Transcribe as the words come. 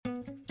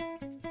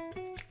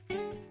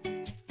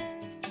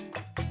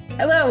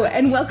Hello,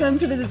 and welcome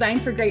to the Design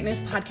for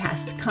Greatness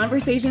podcast,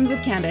 conversations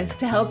with Candace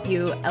to help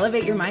you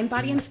elevate your mind,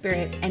 body, and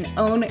spirit and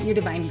own your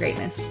divine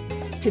greatness.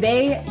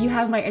 Today, you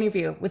have my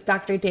interview with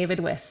Dr. David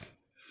Wiss.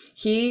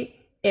 He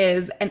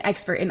is an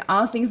expert in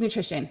all things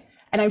nutrition,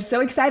 and I'm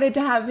so excited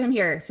to have him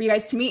here for you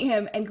guys to meet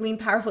him and glean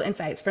powerful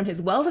insights from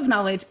his wealth of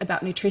knowledge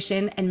about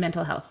nutrition and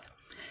mental health.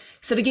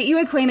 So to get you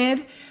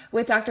acquainted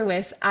with Dr.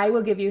 Wiss, I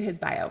will give you his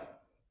bio.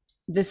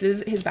 This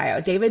is his bio.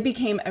 David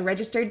became a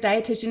registered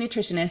dietitian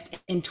nutritionist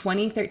in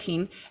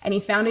 2013, and he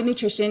founded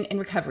Nutrition in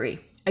Recovery,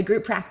 a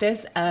group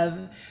practice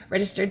of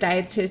registered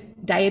dietitian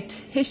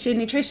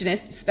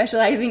nutritionists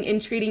specializing in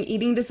treating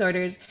eating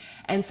disorders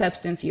and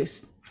substance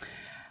use.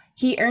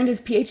 He earned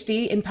his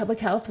PhD in public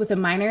health with a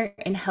minor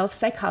in health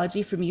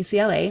psychology from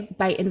UCLA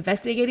by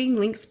investigating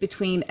links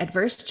between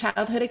adverse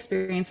childhood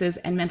experiences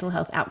and mental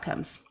health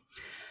outcomes.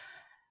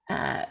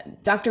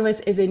 Dr.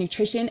 Wiss is a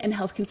nutrition and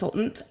health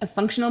consultant, a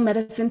functional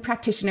medicine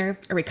practitioner,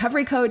 a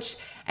recovery coach,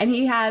 and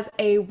he has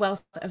a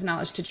wealth of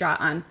knowledge to draw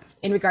on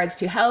in regards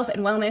to health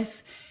and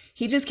wellness.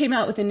 He just came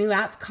out with a new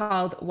app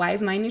called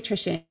Wise Mind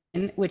Nutrition,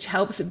 which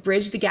helps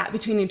bridge the gap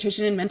between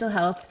nutrition and mental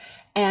health.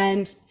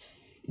 And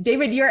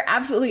David, you're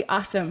absolutely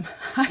awesome.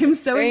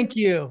 Thank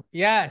you.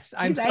 Yes,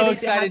 I'm so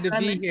excited to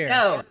be here.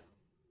 Show.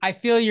 I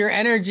feel your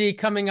energy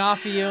coming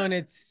off of you, and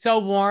it's so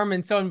warm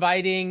and so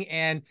inviting,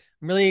 and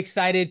I'm really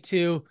excited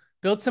to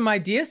build some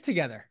ideas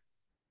together.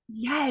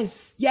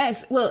 Yes.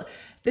 Well,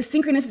 the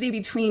synchronicity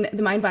between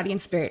the mind, body, and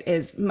spirit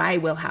is my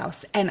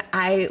wheelhouse, and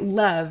I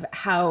love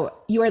how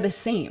you are the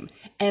same,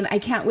 and I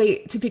can't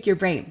wait to pick your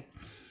brain.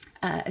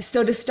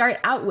 So to start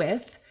out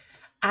with,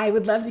 I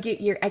would love to get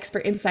your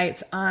expert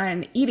insights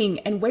on eating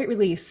and weight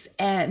release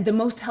and the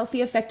most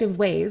healthy, effective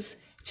ways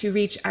to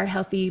reach our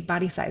healthy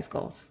body size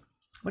goals.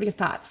 What are your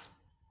thoughts?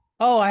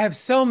 Oh, I have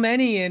so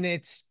many, and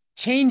it's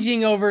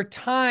changing over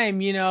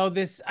time. You know,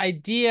 this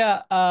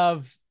idea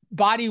of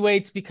body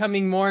weights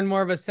becoming more and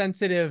more of a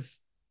sensitive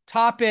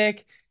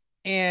topic.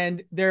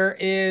 And there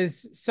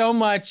is so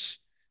much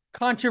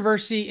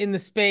controversy in the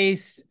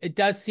space. It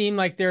does seem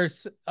like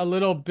there's a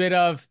little bit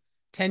of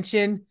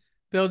tension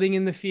building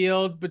in the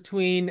field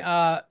between,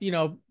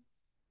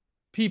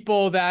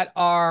 people that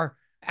are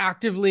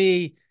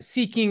actively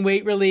seeking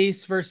weight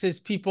release versus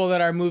people that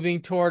are moving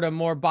toward a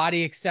more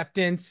body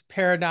acceptance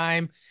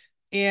paradigm.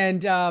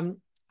 And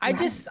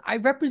I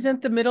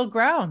represent the middle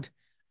ground.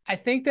 I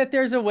think that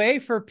there's a way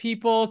for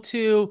people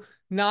to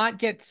not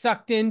get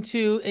sucked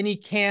into any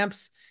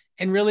camps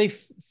and really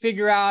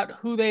figure out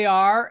who they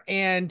are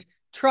and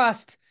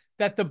trust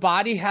that the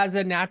body has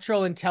a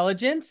natural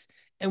intelligence.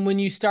 And when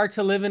you start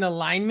to live in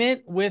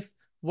alignment with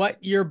what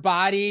your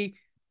body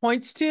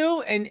points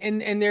to,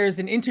 and there's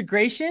an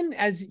integration,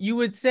 as you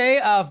would say,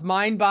 of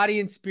mind, body,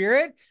 and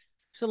spirit,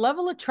 there's a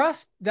level of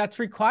trust that's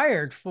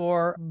required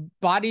for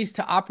bodies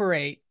to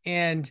operate.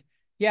 And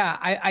yeah,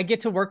 I get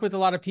to work with a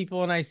lot of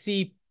people, and I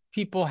see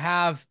people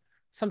have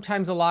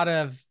sometimes a lot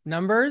of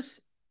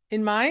numbers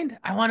in mind.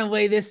 I want to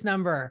weigh this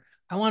number.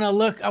 I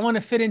want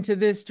to fit into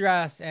this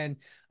dress. And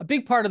a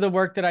big part of the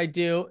work that I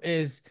do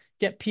is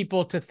get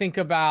people to think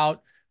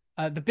about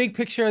the big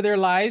picture of their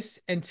lives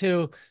and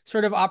to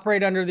sort of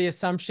operate under the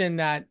assumption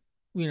that,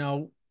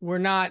 we're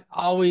not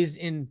always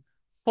in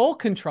full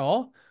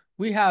control.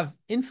 We have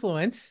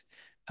influence.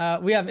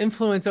 We have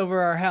influence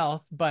over our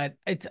health, but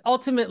it's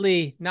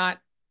ultimately not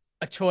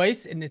a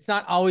choice, and it's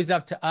not always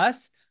up to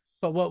us.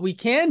 But what we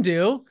can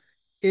do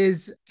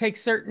is take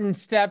certain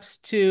steps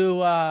to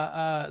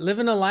live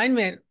in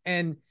alignment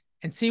and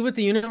see what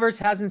the universe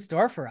has in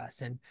store for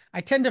us. And I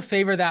tend to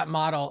favor that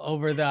model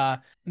over the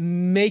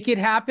make it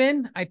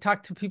happen. I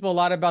talk to people a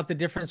lot about the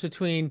difference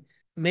between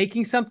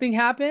making something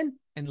happen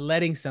and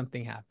letting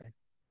something happen.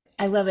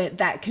 I love it.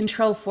 That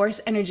control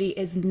force energy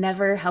is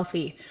never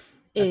healthy.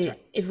 Right.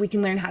 If we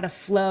can learn how to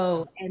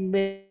flow and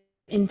live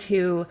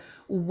into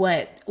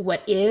what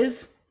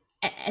is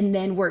and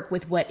then work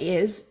with what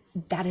is,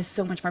 that is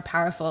so much more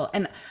powerful.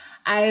 And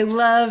I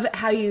love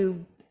how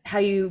you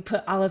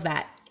put all of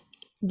that.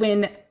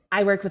 When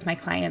I work with my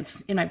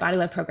clients in my Body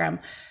Love program,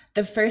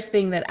 the first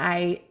thing that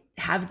I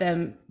have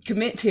them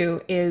commit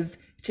to is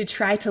to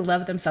try to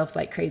love themselves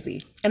like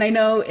crazy. And I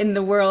know in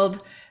the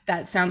world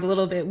that sounds a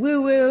little bit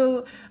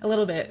woo-woo, a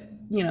little bit,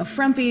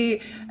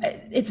 frumpy.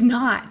 It's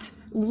not.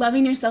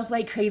 Loving yourself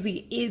like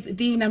crazy is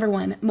the number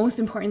one most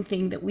important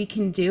thing that we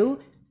can do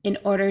in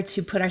order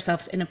to put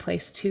ourselves in a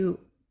place to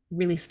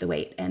release the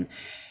weight. And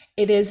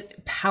it is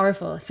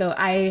powerful. So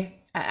I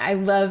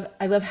love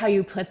how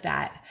you put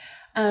that.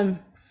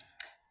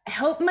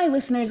 Help my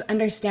listeners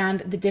understand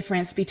the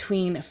difference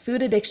between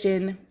food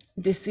addiction,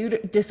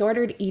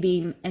 disordered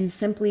eating, and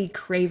simply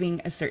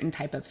craving a certain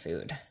type of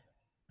food.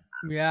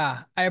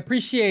 Yeah, I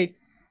appreciate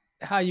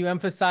how you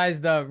emphasize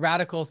the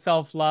radical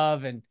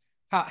self-love and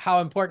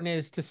how important it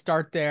is to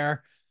start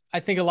there.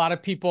 I think a lot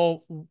of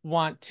people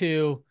want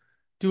to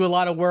do a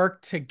lot of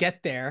work to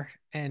get there.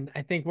 And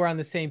I think we're on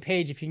the same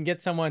page. If you can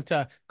get someone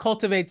to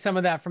cultivate some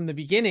of that from the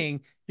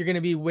beginning, you're going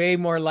to be way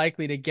more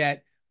likely to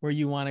get where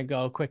you want to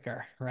go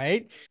quicker,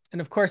 right? And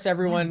of course,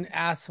 everyone Yes.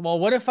 asks, well,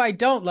 what if I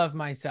don't love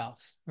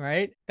myself,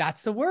 right?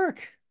 That's the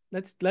work.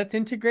 Let's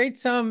integrate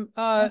some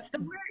That's the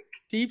work.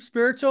 deep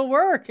spiritual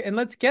work and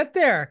let's get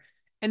there.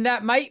 And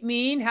that might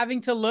mean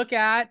having to look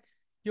at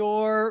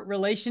your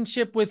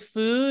relationship with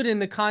food in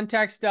the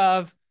context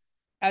of,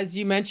 as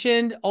you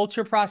mentioned,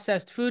 ultra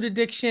processed food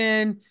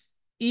addiction,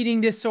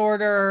 eating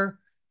disorder,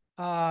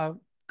 uh,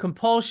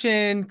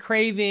 compulsion,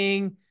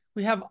 craving.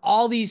 We have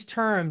all these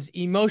terms: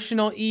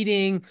 emotional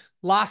eating,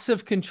 loss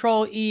of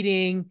control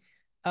eating,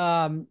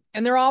 and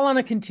they're all on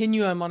a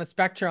continuum, on a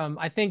spectrum.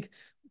 I think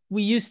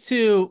we used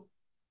to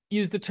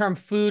use the term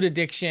food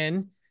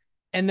addiction,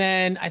 and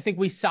then I think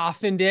we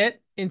softened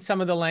it in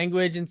some of the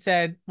language and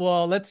said,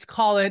 well, let's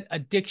call it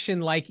addiction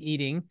like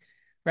eating,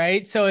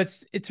 right? So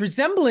it's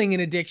resembling an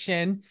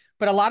addiction,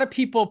 but a lot of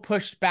people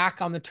pushed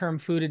back on the term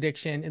food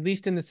addiction, at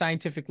least in the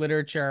scientific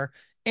literature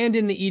and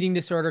in the eating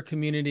disorder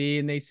community.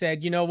 And they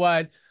said, you know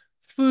what,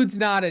 food's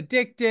not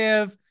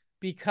addictive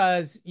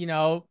because,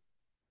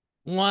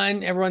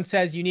 one, everyone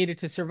says you need it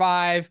to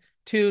survive.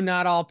 Two,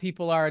 not all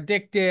people are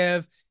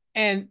addictive.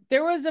 And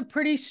there was a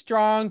pretty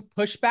strong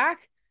pushback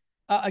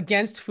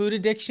against food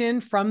addiction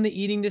from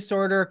the eating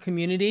disorder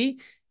community.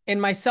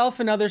 And myself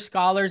and other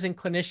scholars and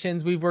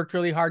clinicians, we've worked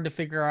really hard to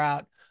figure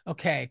out,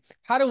 okay,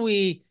 how do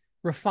we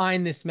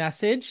refine this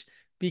message?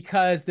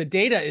 Because the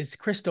data is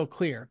crystal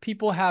clear.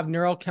 People have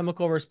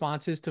neurochemical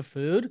responses to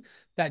food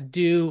that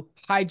do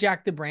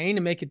hijack the brain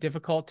and make it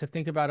difficult to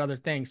think about other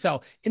things.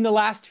 So in the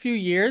last few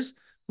years,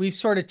 we've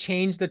sort of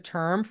changed the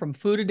term from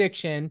food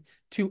addiction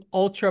to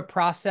ultra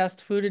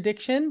processed food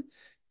addiction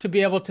to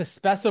be able to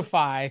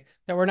specify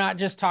that we're not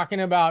just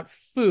talking about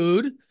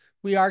food.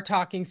 We are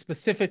talking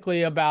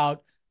specifically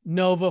about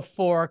Nova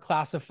 4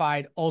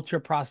 classified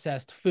ultra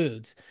processed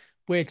foods,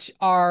 which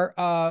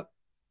are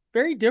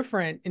very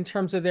different in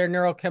terms of their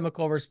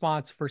neurochemical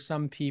response for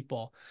some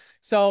people.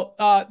 So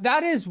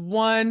that is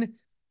one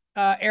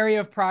area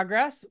of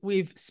progress.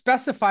 We've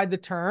specified the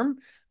term.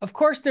 Of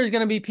course, there's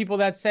going to be people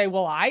that say,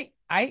 well, I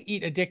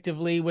eat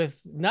addictively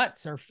with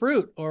nuts or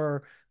fruit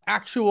or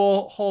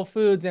actual whole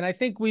foods. And I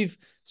think we've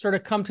sort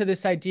of come to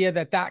this idea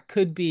that that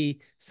could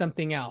be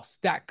something else.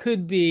 That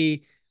could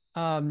be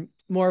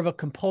more of a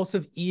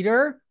compulsive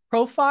eater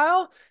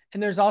profile.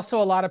 And there's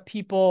also a lot of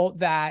people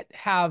that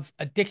have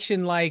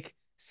addiction-like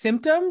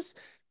symptoms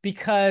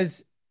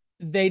because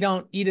they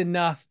don't eat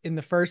enough in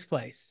the first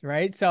place,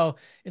 right? So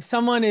if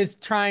someone is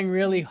trying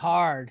really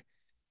hard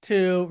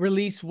to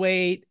release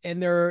weight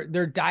and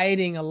they're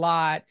dieting a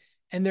lot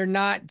and they're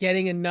not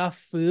getting enough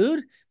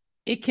food,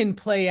 it can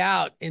play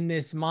out in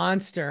this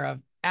monster of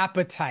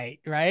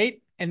appetite,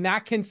 right? And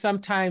that can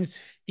sometimes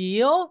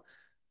feel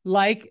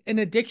like an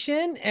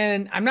addiction.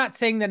 And I'm not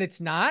saying that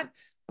it's not,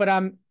 but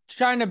I'm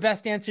trying to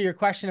best answer your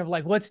question of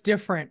like, what's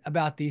different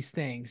about these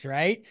things,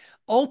 right?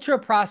 Ultra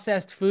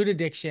processed food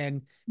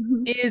addiction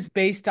is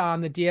based on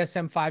the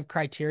DSM-5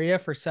 criteria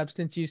for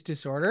substance use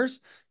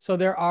disorders. So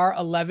there are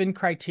 11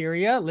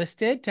 criteria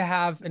listed to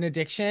have an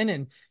addiction,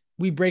 and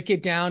we break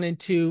it down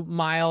into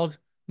mild,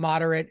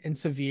 moderate, and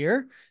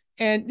severe.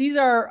 And these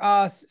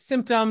are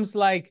symptoms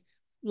like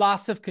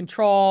loss of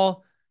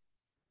control,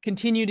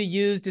 continue to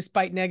use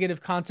despite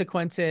negative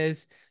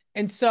consequences.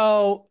 And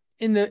so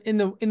in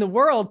the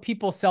world,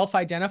 people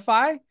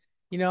self-identify,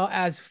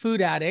 as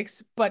food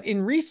addicts, but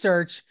in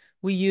research,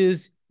 we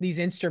use these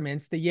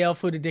instruments, the Yale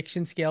Food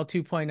Addiction Scale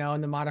 2.0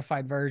 and the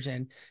modified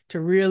version, to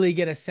really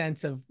get a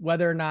sense of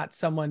whether or not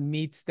someone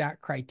meets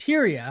that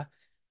criteria.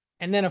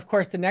 And then, of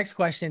course, the next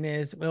question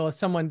is, well, if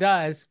someone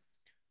does,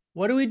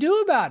 what do we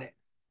do about it?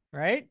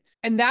 Right.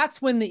 And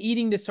that's when the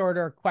eating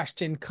disorder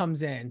question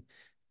comes in.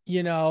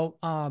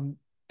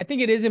 I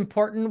think it is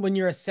important when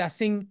you're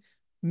assessing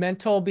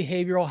mental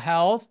behavioral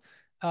health,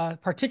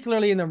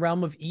 particularly in the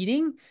realm of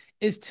eating,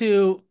 is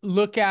to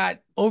look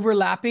at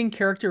overlapping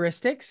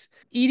characteristics.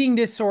 Eating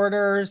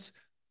disorders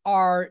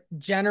are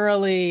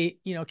generally,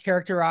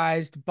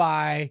 characterized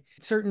by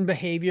certain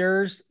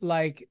behaviors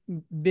like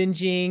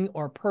binging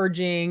or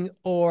purging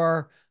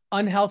or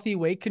unhealthy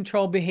weight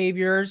control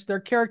behaviors. They're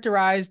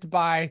characterized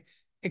by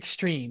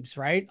extremes,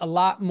 right? A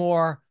lot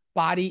more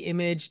body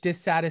image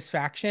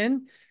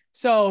dissatisfaction.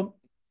 So,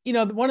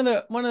 one of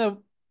the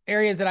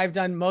areas that I've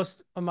done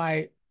most of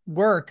my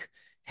work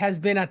has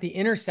been at the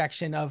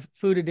intersection of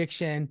food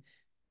addiction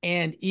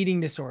and eating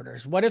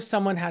disorders. What if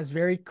someone has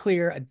very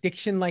clear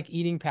addiction-like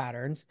eating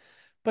patterns,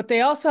 but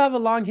they also have a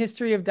long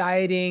history of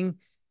dieting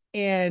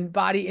and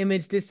body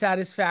image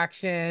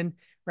dissatisfaction,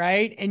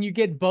 right? And you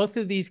get both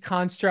of these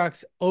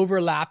constructs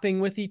overlapping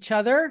with each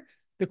other.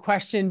 The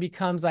question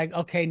becomes like,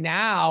 okay,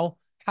 now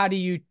how do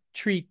you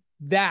treat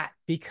that?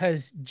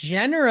 Because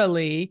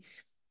generally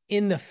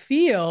in the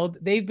field,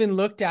 they've been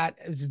looked at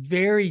as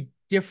very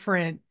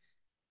different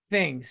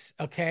things.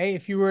 Okay.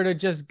 If you were to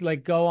just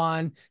like go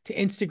on to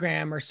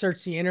Instagram or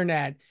search the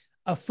internet,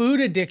 a food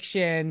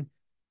addiction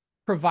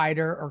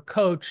provider or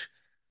coach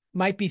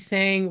might be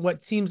saying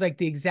what seems like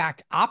the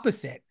exact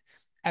opposite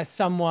as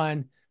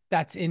someone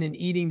that's in an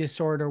eating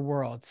disorder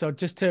world. So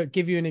just to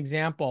give you an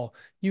example,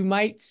 you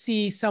might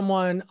see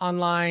someone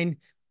online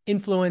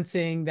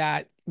influencing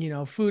that,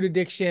 food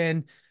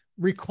addiction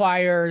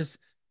requires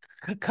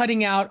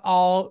cutting out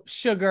all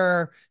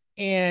sugar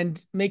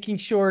and making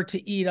sure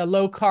to eat a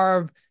low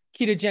carb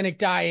ketogenic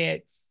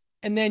diet.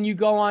 And then you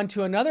go on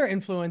to another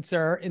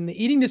influencer in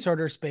the eating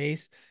disorder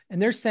space,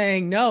 and they're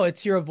saying, no,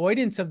 it's your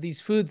avoidance of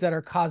these foods that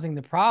are causing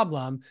the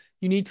problem.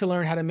 You need to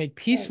learn how to make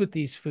peace with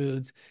these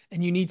foods,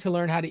 and you need to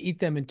learn how to eat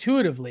them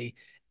intuitively.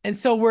 And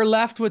so we're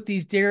left with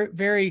these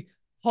very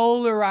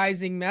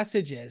polarizing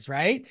messages,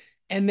 right?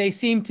 And they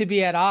seem to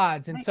be at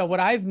odds. And so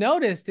what I've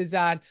noticed is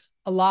that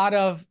a lot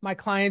of my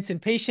clients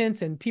and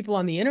patients and people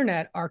on the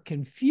internet are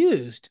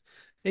confused.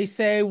 They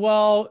say,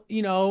 well,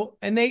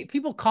 and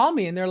people call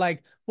me and they're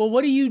like, well,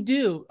 what do you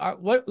do?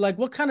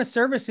 What kind of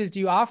services do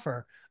you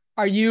offer?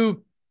 Are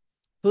you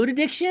food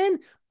addiction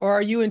or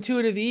are you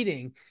intuitive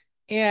eating?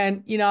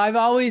 And, I've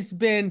always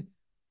been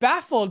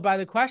baffled by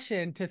the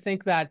question to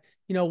think that,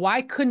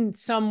 why couldn't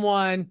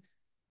someone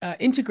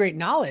integrate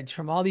knowledge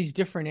from all these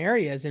different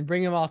areas and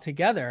bring them all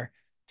together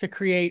to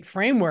create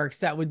frameworks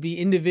that would be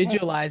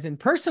individualized and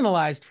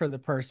personalized for the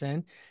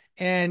person?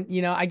 And,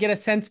 I get a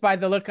sense by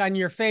the look on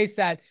your face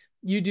that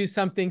you do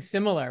something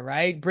similar,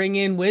 right? Bring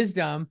in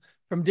wisdom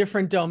from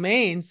different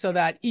domains so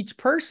that each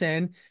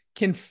person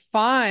can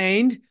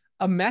find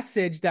a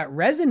message that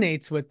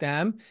resonates with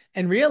them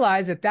and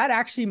realize that that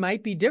actually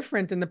might be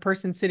different than the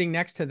person sitting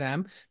next to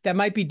them, that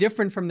might be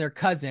different from their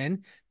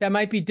cousin, that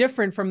might be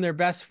different from their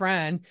best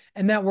friend,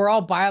 and that we're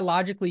all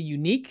biologically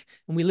unique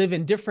and we live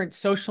in different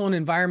social and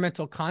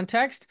environmental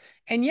contexts.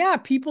 And yeah,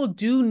 people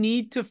do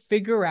need to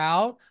figure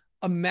out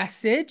a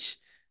message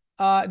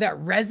that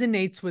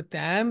resonates with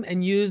them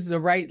and use the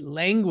right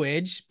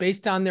language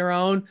based on their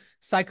own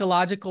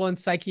psychological and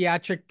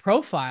psychiatric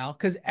profile,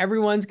 because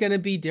everyone's going to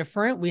be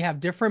different. We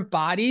have different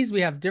bodies. We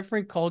have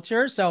different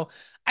cultures. So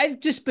I've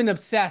just been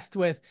obsessed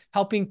with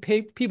helping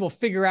people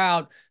figure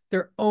out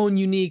their own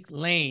unique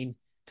lane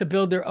to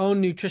build their own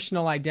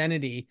nutritional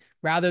identity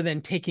rather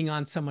than taking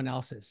on someone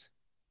else's.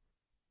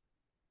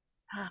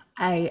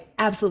 I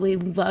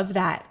absolutely love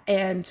that.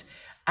 And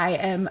I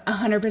am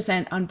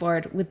 100% on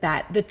board with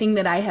that. The thing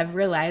that I have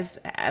realized,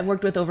 I've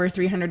worked with over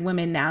 300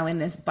 women now in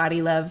this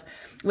Body Love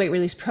weight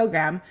release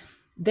program.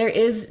 There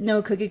is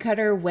no cookie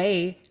cutter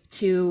way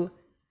to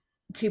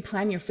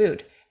plan your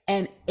food,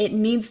 and it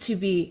needs to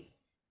be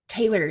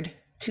tailored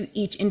to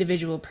each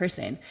individual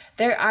person.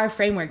 There are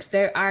frameworks,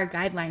 there are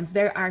guidelines,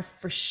 there are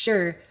for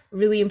sure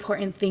really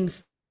important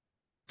things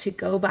to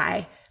go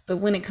by. But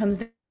when it comes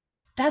to,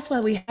 that's why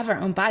we have our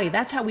own body.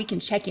 That's how we can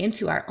check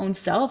into our own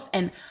self,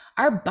 and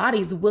our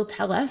bodies will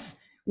tell us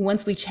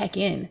once we check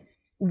in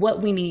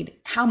what we need,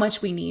 how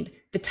much we need,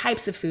 the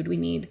types of food we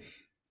need,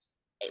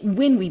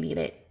 when we need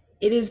it.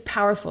 It is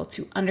powerful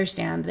to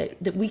understand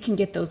that we can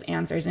get those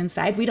answers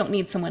inside. We don't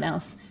need someone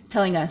else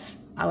telling us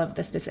all of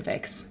the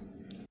specifics.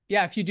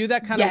 Yeah, if you do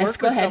that kind of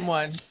work with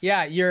someone,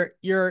 yeah,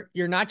 you're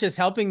not just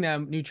helping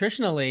them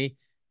nutritionally,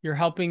 you're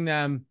helping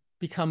them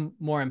become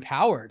more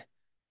empowered.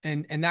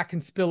 And that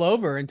can spill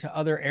over into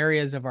other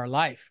areas of our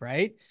life,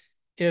 right?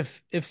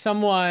 If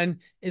someone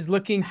is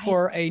looking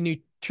for a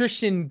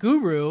nutrition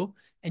guru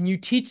and you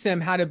teach them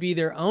how to be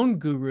their own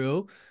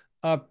guru,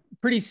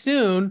 pretty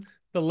soon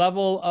the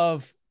level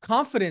of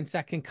confidence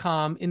that can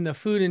come in the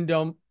food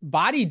and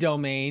body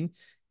domain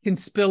can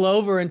spill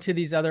over into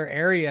these other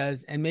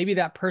areas. And maybe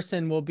that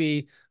person will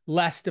be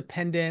less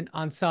dependent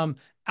on some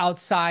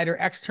outside or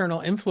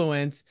external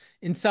influence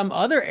in some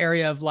other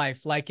area of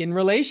life, like in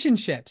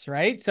relationships,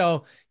 right?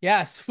 So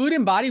yes, food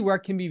and body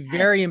work can be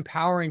very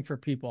empowering for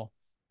people.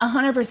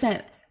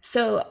 100%.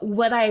 So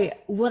what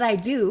I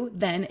do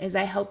then is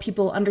I help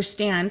people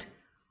understand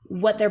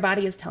what their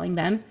body is telling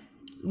them,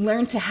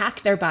 learn to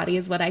hack their body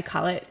is what I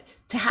call it,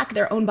 to hack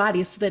their own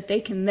bodies so that they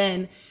can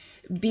then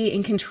be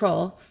in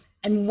control.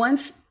 And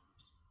once,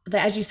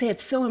 as you say,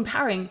 it's so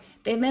empowering,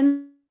 they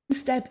then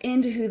step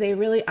into who they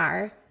really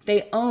are.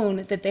 They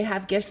own that they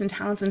have gifts and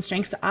talents and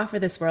strengths to offer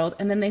this world,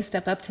 and then they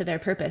step up to their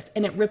purpose,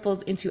 and it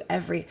ripples into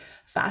every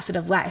facet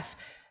of life.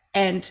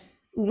 And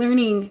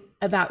learning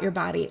about your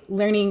body,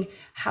 learning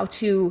how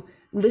to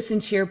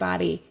listen to your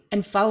body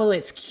and follow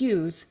its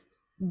cues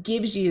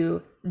gives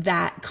you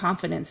that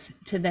confidence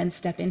to then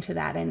step into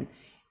that. And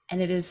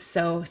it is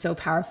so, so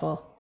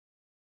powerful.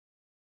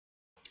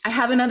 I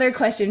have another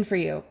question for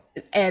you.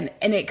 And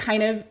it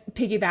kind of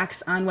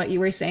piggybacks on what you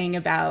were saying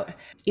about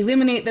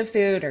eliminate the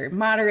food or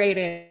moderate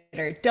it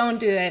or don't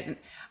do it, and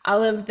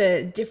all of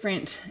the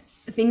different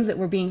things that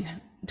we're being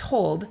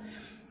told.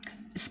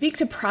 Speak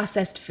to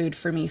processed food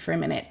for me for a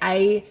minute.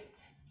 I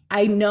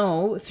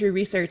know through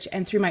research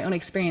and through my own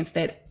experience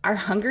that our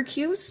hunger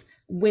cues,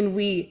 when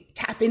we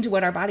tap into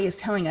what our body is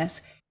telling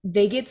us,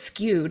 they get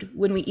skewed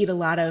when we eat a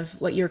lot of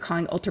what you're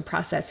calling ultra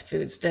processed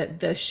foods,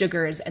 the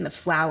sugars and the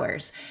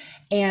flours.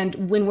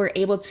 And when we're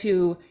able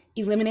to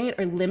eliminate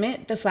or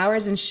limit the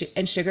flours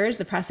and sugars,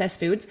 the processed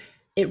foods,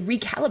 it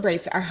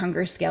recalibrates our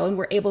hunger scale, and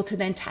we're able to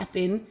then tap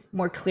in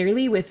more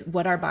clearly with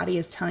what our body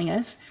is telling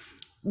us.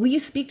 Will you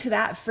speak to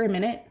that for a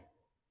minute?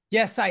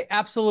 Yes, I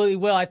absolutely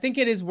will. I think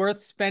it is worth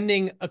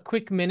spending a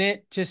quick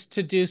minute just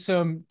to do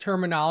some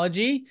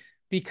terminology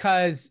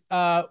because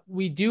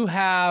we do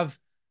have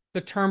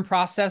the term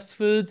processed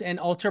foods and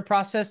ultra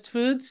processed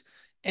foods,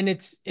 and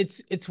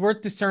it's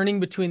worth discerning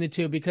between the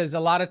two because a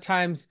lot of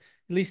times,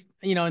 at least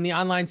in the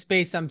online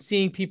space, I'm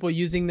seeing people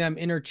using them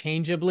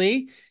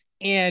interchangeably,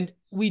 and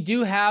we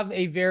do have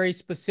a very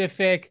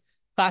specific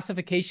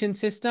classification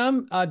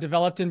system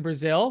developed in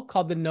Brazil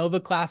called the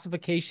Nova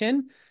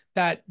classification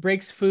that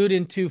breaks food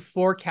into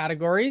four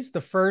categories. The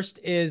first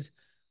is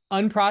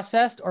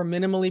unprocessed or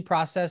minimally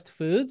processed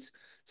foods.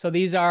 So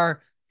these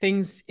are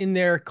things in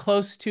their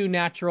close to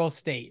natural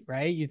state,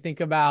 right? You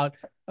think about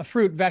a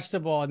fruit,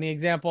 vegetable, and the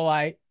example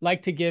I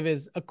like to give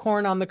is a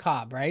corn on the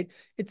cob, right?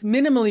 It's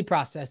minimally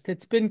processed.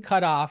 It's been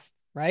cut off,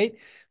 right?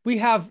 We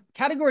have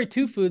category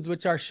 2 foods,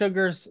 which are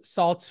sugars,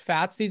 salts,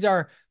 fats. These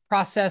are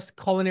processed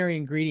culinary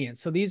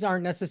ingredients. So these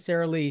aren't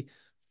necessarily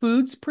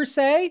foods per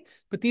se,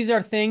 but these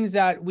are things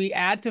that we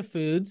add to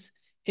foods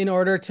in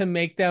order to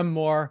make them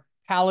more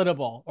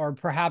palatable or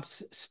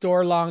perhaps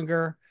store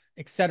longer,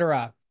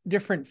 etc.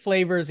 Different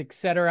flavors,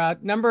 etc.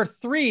 Number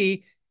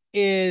 3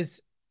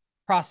 is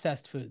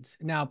processed foods.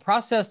 Now,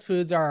 processed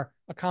foods are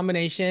a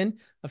combination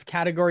of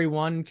category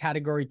 1 and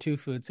category 2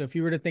 foods. So if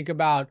you were to think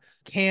about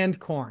canned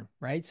corn,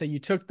 right? So you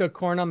took the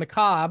corn on the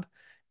cob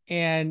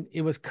and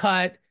it was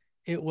cut,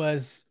 it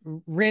was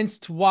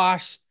rinsed,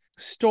 washed,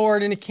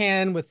 stored in a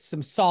can with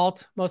some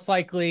salt, most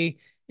likely,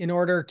 in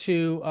order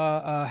to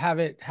have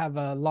it have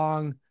a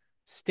long,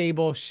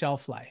 stable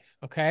shelf life.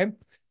 Okay.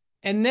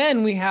 And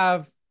then we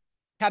have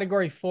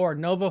category 4,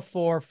 Nova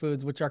 4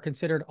 foods, which are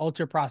considered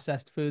ultra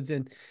processed foods.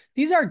 And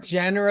these are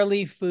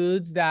generally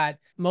foods that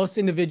most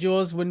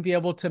individuals wouldn't be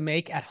able to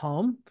make at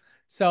home.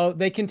 So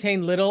they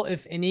contain little,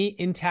 if any,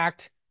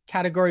 intact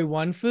category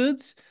 1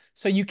 foods.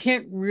 So you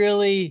can't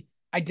really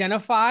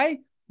identify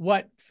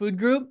what food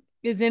group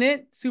is in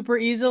it super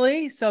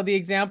easily. So the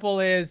example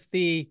is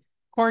the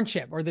corn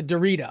chip or the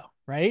Dorito,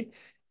 right?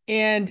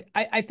 And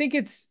I think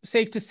it's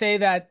safe to say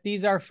that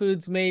these are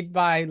foods made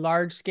by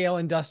large scale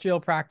industrial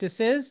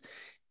practices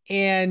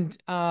and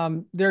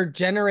they're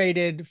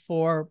generated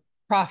for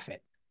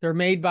profit. They're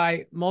made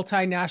by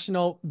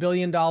multinational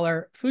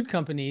billion-dollar food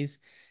companies.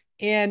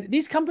 And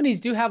these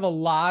companies do have a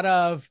lot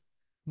of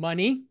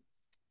money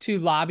to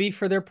lobby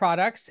for their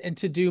products and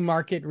to do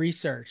market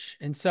research.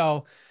 And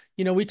so,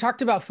 we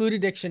talked about food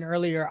addiction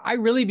earlier. I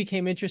really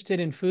became interested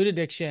in food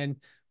addiction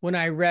when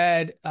I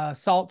read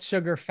Salt,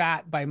 Sugar,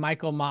 Fat by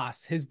Michael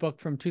Moss. His book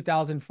from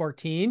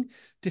 2014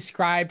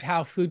 described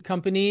how food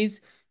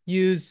companies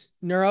use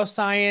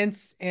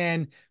neuroscience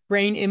and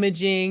brain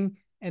imaging,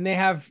 and they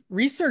have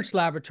research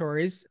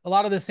laboratories, a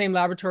lot of the same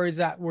laboratories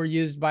that were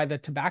used by the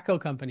tobacco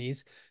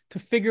companies to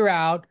figure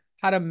out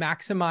how to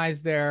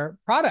maximize their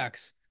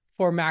products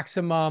for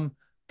maximum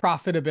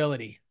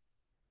profitability,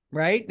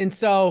 right? And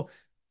so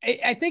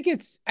I think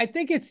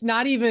it's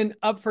not even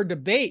up for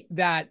debate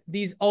that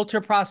these ultra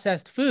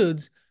processed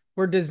foods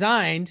were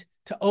designed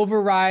to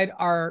override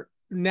our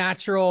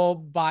natural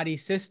body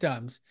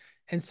systems.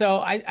 And so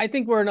I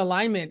think we're in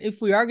alignment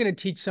if we are going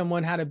to teach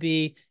someone how to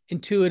be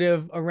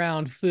intuitive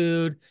around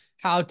food,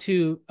 how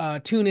to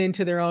tune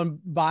into their own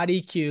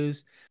body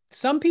cues.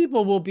 Some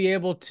people will be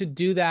able to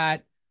do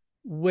that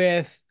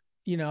with,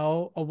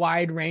 a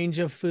wide range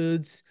of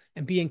foods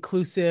and be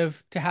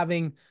inclusive to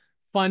having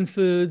fun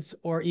foods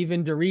or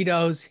even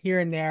Doritos here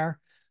and there.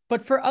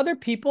 But for other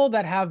people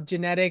that have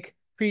genetic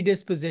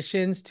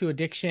predispositions to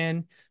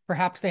addiction,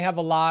 perhaps they have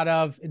a lot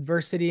of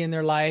adversity in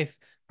their life,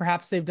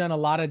 perhaps they've done a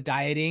lot of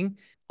dieting,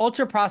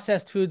 ultra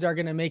processed foods are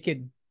going to make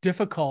it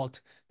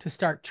difficult to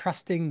start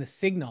trusting the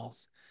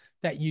signals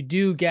that you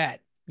do get.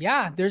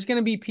 Yeah, there's going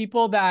to be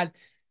people that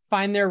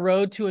find their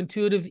road to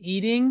intuitive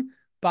eating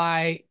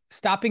by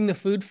stopping the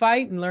food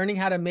fight and learning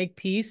how to make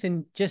peace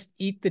and just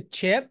eat the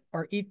chip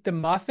or eat the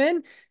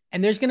muffin.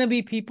 And there's going to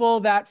be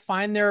people that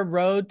find their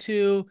road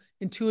to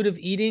intuitive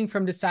eating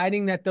from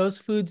deciding that those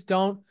foods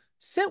don't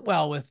sit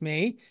well with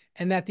me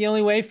and that the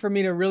only way for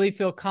me to really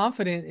feel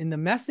confident in the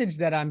message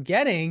that I'm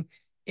getting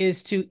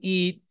is to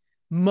eat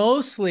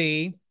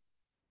mostly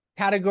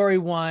category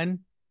 1,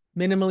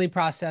 minimally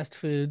processed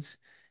foods,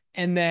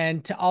 and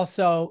then to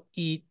also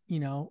eat,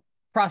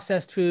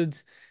 processed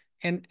foods.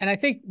 And I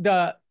think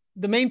the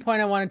main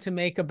point I wanted to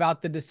make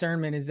about the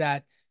discernment is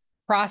that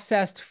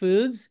processed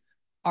foods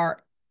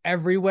are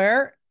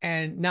everywhere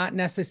and not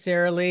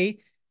necessarily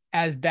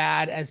as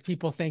bad as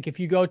people think. If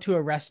you go to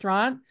a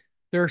restaurant,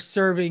 they're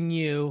serving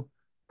you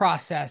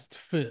processed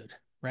food,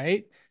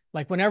 right?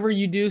 Like whenever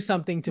you do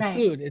something to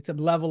food, it's a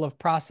level of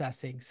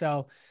processing.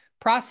 So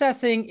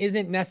processing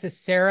isn't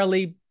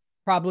necessarily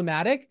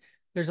problematic.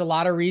 There's a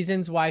lot of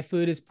reasons why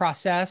food is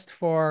processed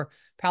for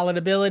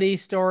palatability,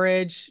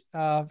 storage,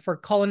 for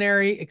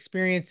culinary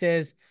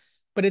experiences,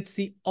 but it's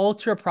the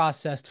ultra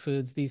processed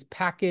foods, these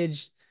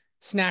packaged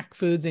snack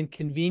foods and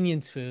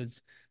convenience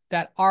foods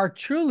that are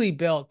truly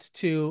built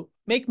to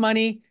make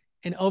money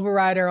and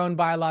override our own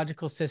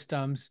biological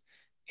systems,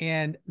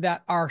 and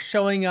that are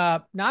showing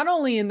up not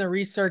only in the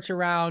research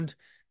around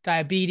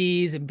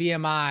diabetes and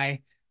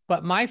BMI,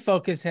 but my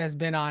focus has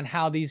been on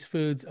how these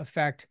foods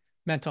affect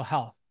mental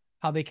health,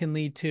 how they can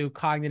lead to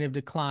cognitive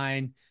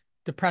decline,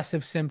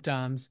 depressive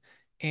symptoms,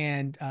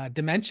 and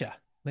dementia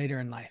later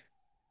in life.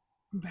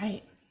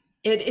 Right.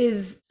 It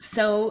is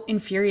so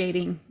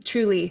infuriating,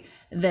 truly,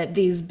 that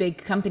these big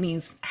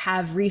companies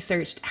have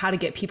researched how to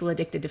get people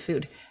addicted to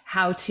food,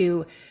 how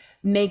to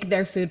make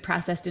their food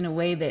processed in a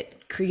way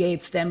that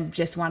creates them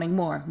just wanting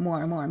more,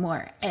 more, more,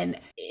 more. And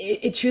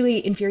it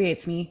truly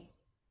infuriates me.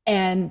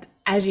 And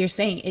as you're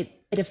saying,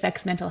 it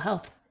affects mental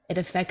health, it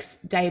affects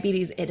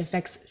diabetes, it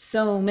affects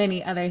so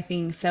many other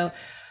things. So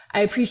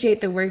I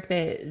appreciate the work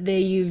that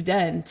you've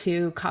done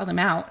to call them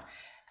out.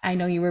 I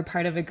know you were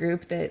part of a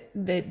group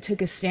that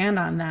took a stand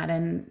on that,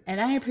 and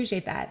I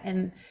appreciate that.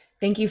 And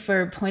thank you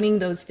for pointing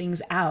those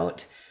things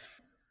out.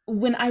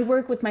 When I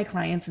work with my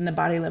clients in the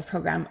Body Love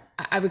program,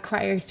 I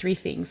require three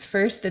things.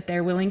 First, that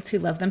they're willing to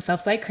love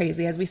themselves like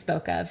crazy, as we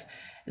spoke of.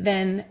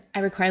 Then I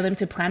require them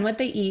to plan what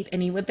they eat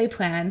and eat what they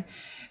plan,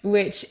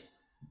 which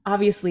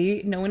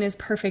obviously no one is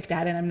perfect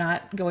at it. I'm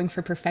not going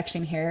for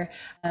perfection here.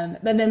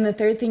 But then the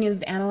third thing is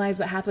to analyze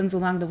what happens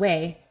along the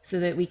way so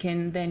that we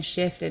can then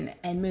shift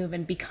and move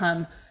and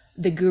become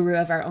the guru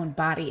of our own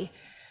body.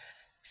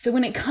 So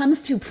when it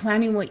comes to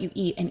planning what you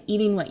eat and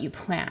eating what you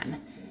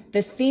plan,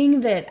 the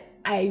thing that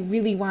I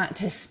really want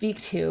to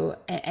speak to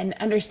and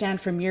understand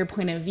from your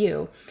point of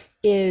view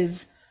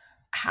is,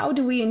 how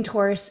do we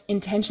endorse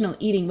intentional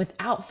eating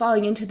without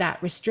falling into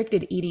that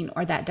restricted eating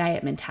or that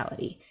diet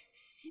mentality?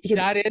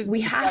 Because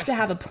we have to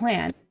have a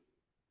plan.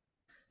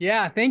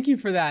 Yeah, thank you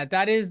for that.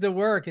 That is the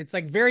work. It's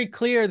like very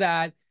clear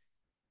that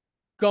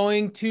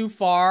going too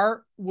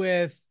far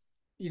with,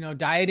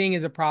 dieting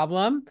is a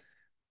problem.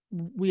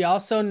 We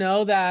also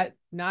know that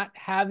not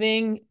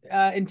having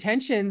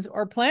intentions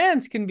or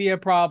plans can be a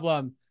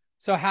problem.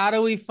 So how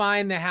do we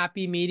find the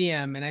happy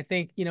medium? And I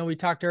think, we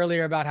talked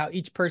earlier about how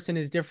each person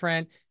is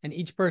different and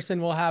each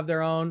person will have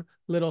their own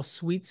little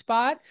sweet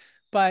spot.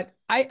 But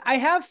I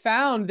have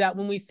found that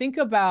when we think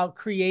about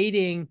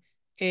creating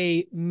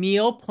a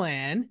meal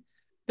plan,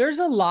 there's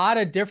a lot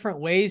of different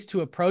ways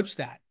to approach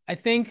that. I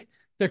think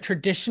the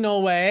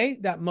traditional way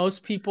that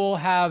most people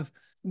have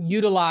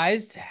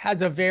utilized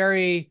has a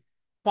very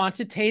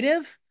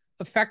quantitative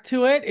effect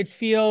to it. It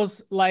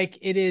feels like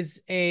it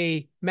is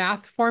a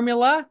math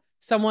formula.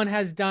 Someone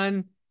has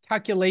done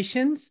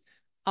calculations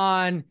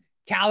on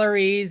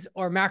calories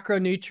or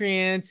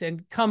macronutrients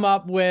and come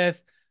up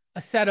with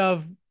a set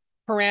of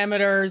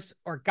parameters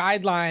or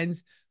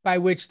guidelines by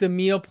which the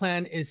meal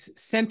plan is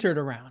centered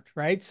around,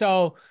 right?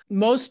 So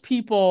most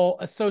people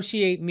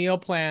associate meal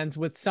plans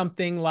with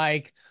something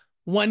like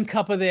 1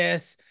 cup of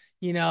this,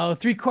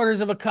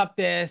 3/4 of a cup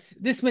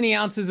this many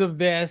ounces of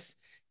this.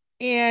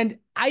 And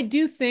I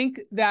do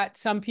think that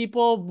some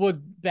people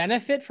would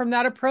benefit from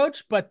that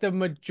approach, but the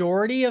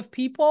majority of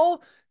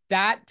people,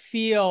 that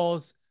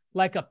feels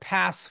like a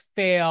pass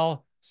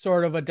fail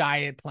sort of a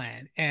diet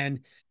plan. And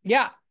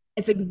yeah,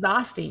 it's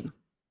exhausting.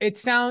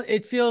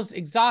 It feels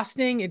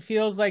exhausting. It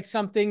feels like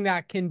something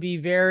that can be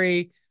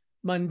very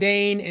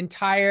mundane and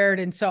tired.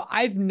 And so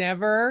I've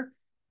never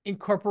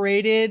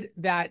incorporated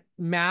that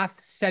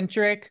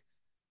math-centric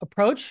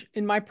approach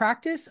in my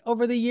practice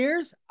over the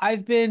years.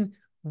 I've been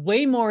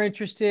way more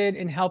interested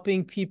in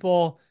helping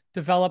people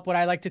develop what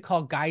I like to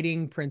call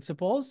guiding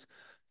principles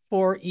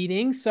for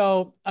eating.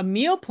 So a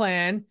meal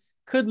plan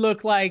could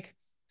look like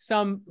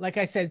like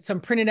I said, some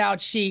printed out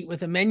sheet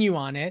with a menu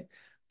on it.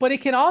 But it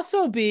can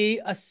also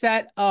be a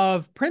set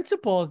of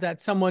principles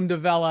that someone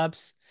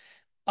develops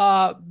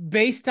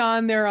based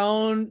on their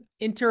own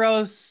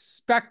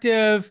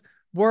introspective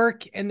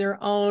work and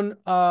their own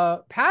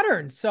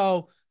patterns.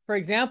 So, for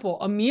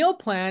example, a meal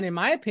plan, in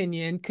my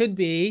opinion, could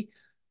be,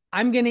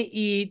 I'm going to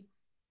eat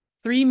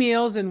 3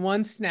 meals and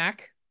 1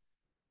 snack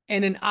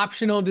and an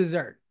optional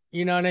dessert.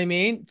 You know what I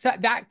mean? So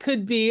that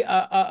could be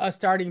a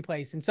starting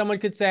place. And someone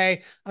could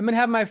say, I'm going to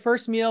have my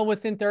first meal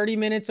within 30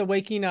 minutes of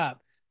waking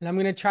up. And I'm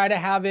going to try to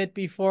have it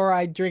before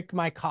I drink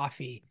my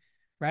coffee,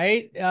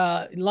 right?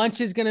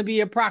 Lunch is going to be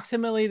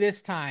approximately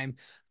this time.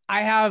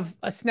 I have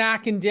a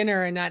snack and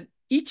dinner, and at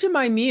each of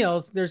my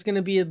meals, there's going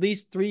to be at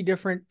least 3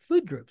 different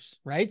food groups,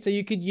 right? So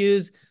you could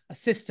use a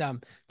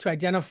system to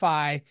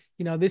identify,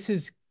 this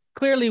is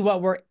clearly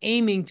what we're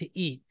aiming to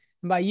eat.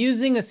 And by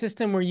using a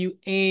system where you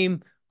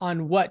aim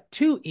on what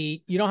to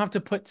eat, you don't have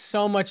to put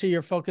so much of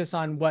your focus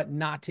on what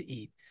not to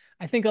eat.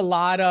 I think a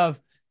lot of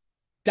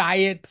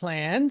diet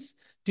plans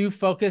do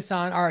focus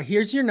on, all right,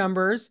 here's your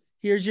numbers.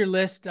 Here's your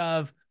list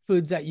of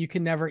foods that you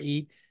can never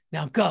eat.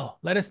 Now go,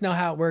 let us know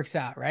how it works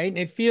out, right? And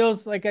it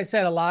feels, like I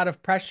said, a lot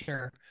of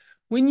pressure.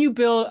 When you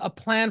build a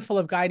plan full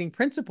of guiding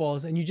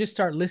principles and you just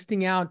start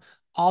listing out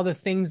all the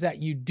things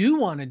that you do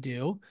want to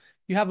do,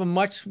 you have a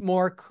much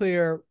more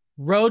clear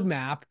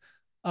roadmap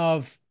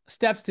of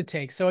steps to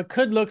take. So it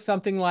could look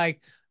something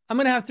like, I'm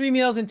going to have 3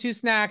 meals and 2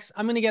 snacks.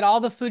 I'm going to get all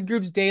the food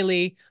groups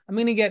daily. I'm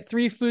going to get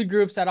 3 food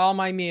groups at all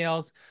my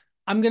meals.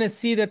 I'm going to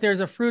see that there's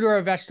a fruit or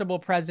a vegetable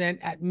present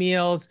at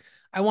meals.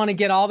 I want to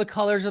get all the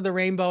colors of the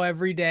rainbow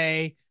every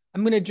day.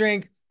 I'm going to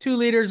drink 2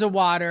 liters of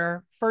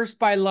water, first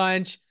by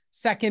lunch,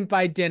 second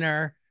by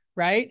dinner,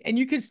 right? And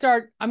you could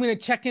start, I'm going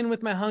to check in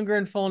with my hunger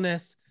and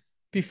fullness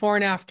before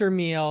and after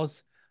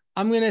meals.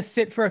 I'm going to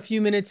sit for a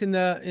few minutes in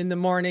the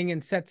morning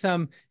and set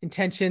some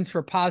intentions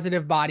for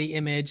positive body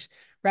image,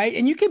 right?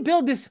 And you can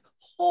build this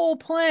whole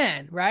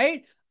plan,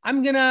 right?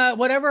 I'm going to,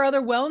 whatever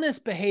other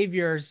wellness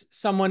behaviors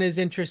someone is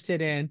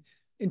interested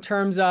in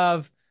terms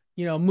of,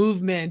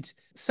 movement,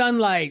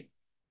 sunlight,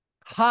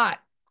 hot,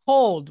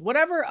 cold,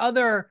 whatever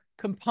other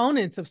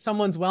components of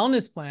someone's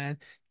wellness plan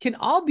can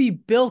all be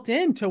built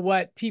into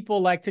what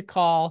people like to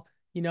call,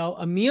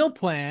 a meal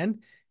plan.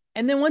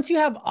 And then once you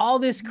have all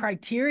this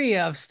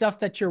criteria of stuff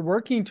that you're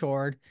working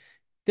toward,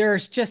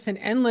 there's just an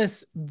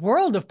endless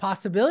world of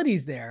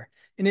possibilities there.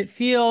 And it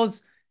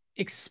feels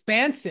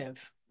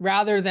expansive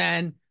rather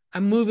than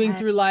I'm moving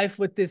through life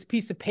with this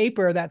piece of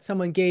paper that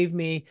someone gave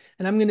me,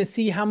 and I'm going to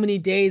see how many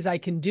days I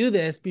can do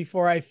this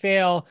before I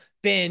fail,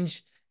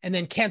 binge, and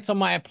then cancel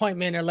my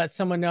appointment or let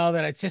someone know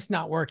that it's just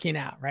not working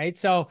out, right?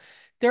 So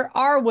there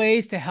are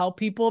ways to help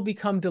people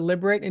become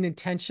deliberate and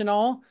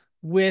intentional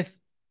with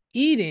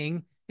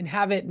eating and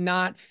have it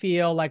not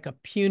feel like a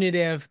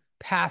punitive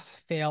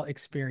pass-fail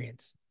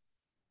experience.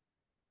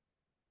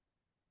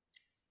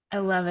 I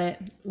love it.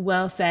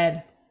 Well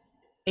said.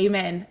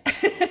 Amen.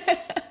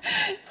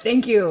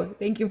 Thank you.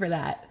 Thank you for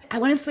that. I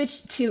want to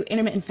switch to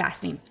intermittent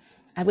fasting.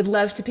 I would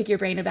love to pick your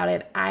brain about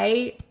it.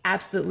 I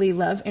absolutely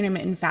love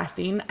intermittent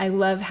fasting. I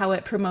love how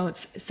it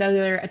promotes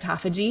cellular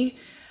autophagy.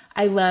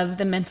 I love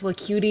the mental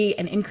acuity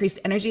and increased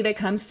energy that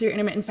comes through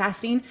intermittent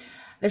fasting.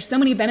 There's so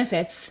many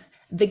benefits.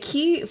 The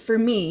key for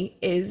me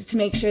is to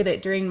make sure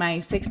that during my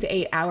 6 to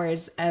 8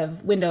 hours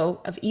of window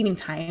of eating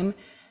time,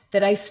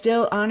 that I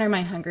still honor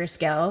my hunger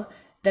scale,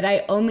 that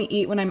I only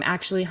eat when I'm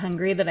actually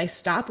hungry, that I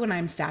stop when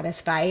I'm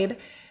satisfied.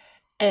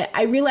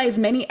 I realize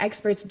many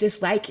experts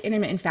dislike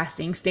intermittent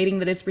fasting, stating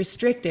that it's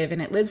restrictive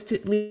and it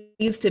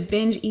leads to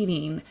binge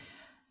eating.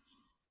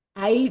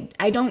 I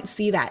don't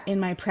see that in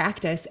my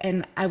practice,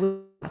 and I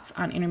would thoughts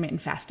on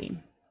intermittent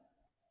fasting.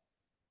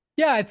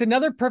 Yeah, it's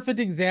another perfect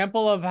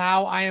example of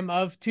how I am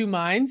of two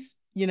minds.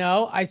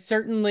 I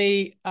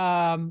certainly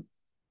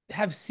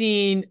have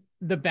seen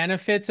the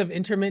benefits of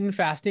intermittent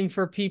fasting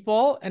for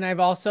people, and I've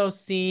also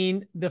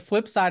seen the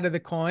flip side of the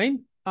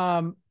coin.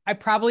 I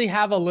probably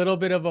have a little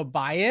bit of a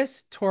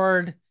bias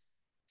toward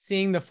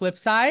seeing the flip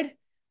side,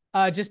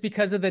 just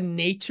because of the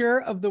nature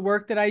of the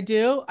work that I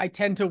do. I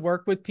tend to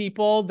work with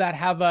people that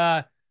have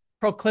a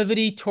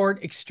proclivity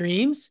toward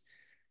extremes.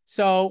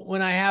 So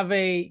when I have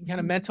a kind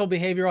of mental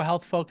behavioral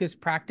health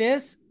focused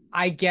practice,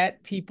 I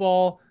get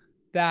people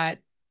that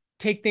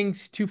take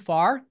things too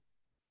far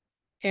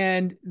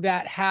and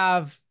that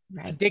have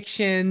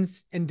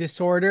addictions and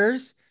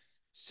disorders.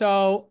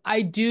 So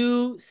I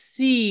do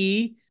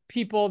see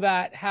people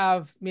that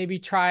have maybe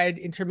tried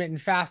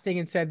intermittent fasting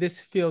and said, this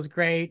feels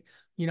great.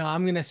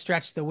 I'm going to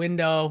stretch the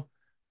window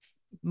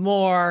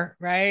more,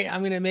 right?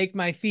 I'm going to make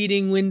my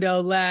feeding window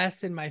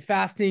less and my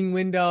fasting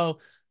window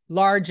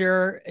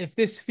larger. If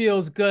this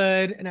feels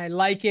good and I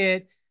like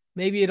it,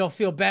 maybe it'll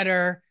feel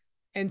better.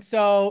 And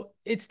so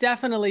it's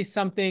definitely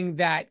something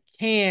that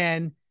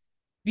can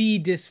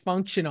be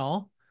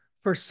dysfunctional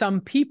for some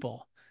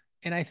people.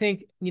 And I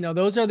think,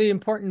 those are the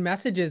important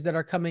messages that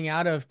are coming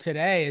out of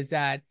today, is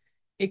that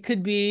it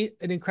could be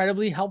an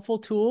incredibly helpful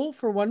tool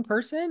for one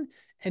person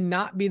and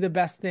not be the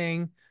best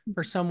thing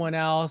for someone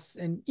else.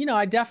 And,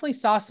 I definitely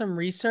saw some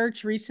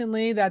research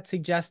recently that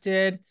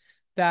suggested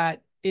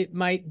that it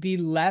might be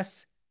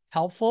less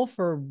helpful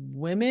for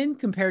women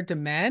compared to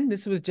men.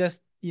 This was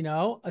just,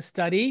 a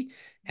study.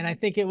 And I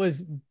think it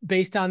was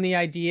based on the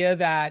idea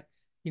that,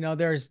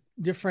 there's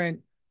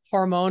different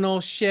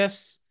hormonal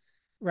shifts,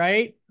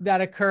 right,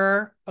 that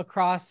occur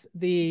across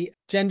the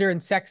gender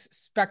and sex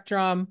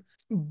spectrum.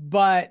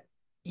 But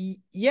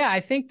yeah, I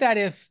think that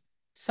if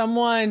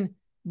someone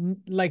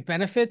like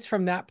benefits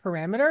from that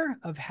parameter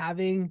of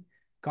having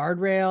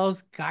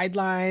guardrails,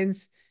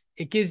 guidelines,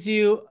 it gives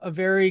you a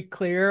very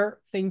clear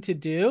thing to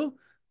do.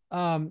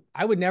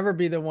 I would never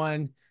be the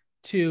one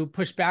to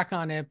push back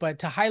on it, but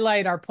to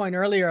highlight our point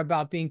earlier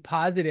about being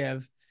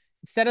positive,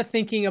 instead of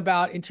thinking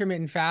about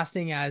intermittent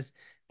fasting as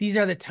these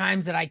are the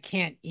times that I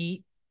can't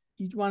eat,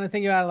 you want to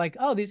think about it like,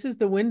 oh, this is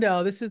the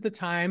window, this is the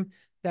time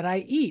that I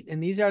eat,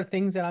 and these are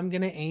things that I'm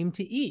going to aim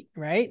to eat,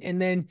 right?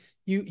 And then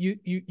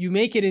you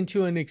make it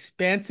into an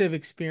expansive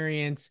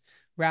experience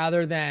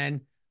rather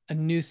than a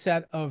new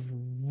set of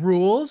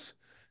rules,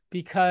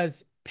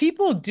 because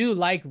people do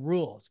like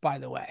rules, by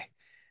the way.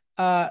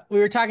 We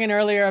were talking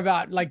earlier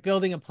about like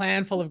building a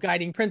plan full of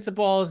guiding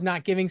principles,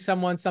 not giving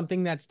someone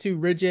something that's too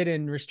rigid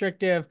and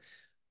restrictive.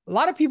 A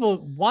lot of people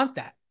want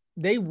that.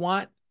 They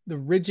want the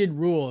rigid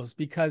rules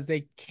because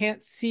they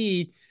can't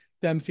see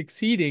them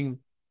succeeding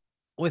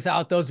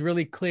without those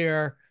really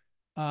clear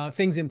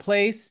things in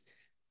place.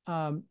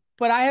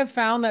 But I have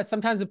found that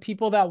sometimes the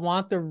people that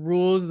want the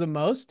rules the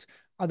most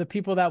are the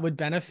people that would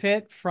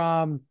benefit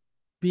from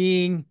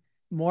being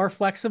more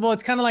flexible.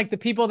 It's kind of like the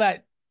people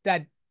that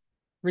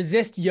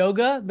resist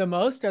yoga the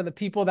most are the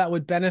people that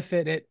would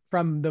benefit it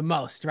from the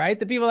most, right?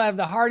 The people that have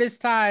the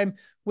hardest time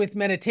with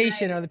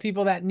meditation Right. are the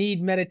people that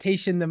need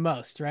meditation the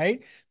most,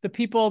 right? The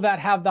people that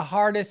have the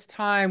hardest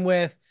time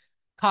with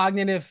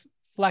cognitive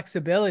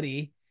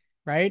flexibility,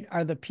 right,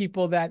 are the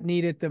people that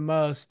need it the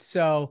most.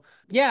 So,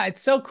 yeah,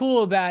 it's so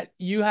cool that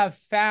you have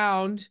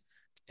found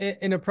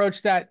an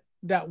approach that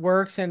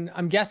works, and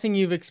I'm guessing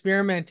you've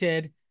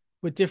experimented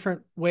with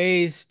different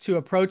ways to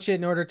approach it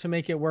in order to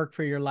make it work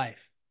for your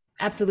life.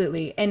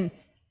 Absolutely. And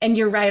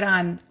you're right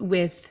on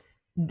with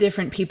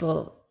different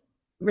people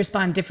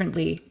respond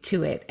differently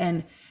to it.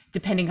 And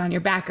depending on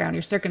your background,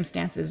 your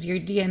circumstances, your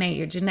DNA,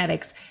 your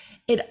genetics,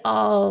 it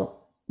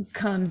all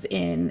comes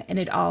in and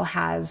it all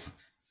has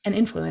an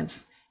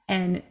influence.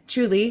 And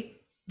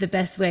truly, the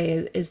best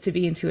way is to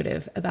be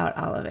intuitive about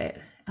all of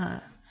it.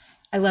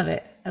 I love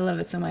it. I love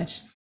it so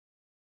much.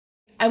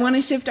 I want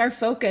to shift our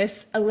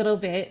focus a little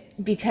bit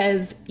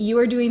because you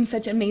are doing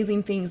such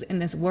amazing things in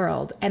this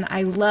world. And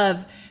I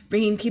love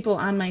bringing people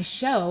on my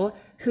show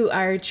who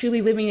are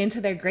truly living into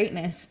their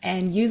greatness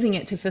and using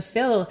it to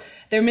fulfill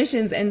their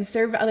missions and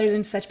serve others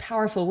in such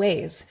powerful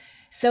ways.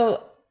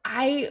 So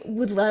I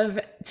would love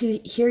to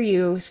hear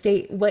you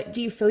state, what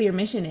do you feel your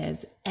mission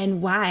is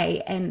and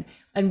why, and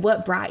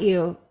what brought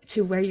you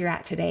to where you're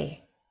at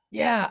today?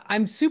 Yeah,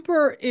 I'm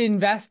super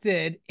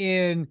invested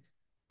in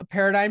a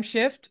paradigm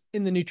shift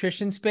in the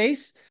nutrition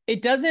space.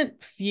 It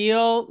doesn't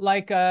feel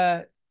like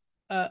a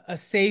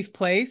safe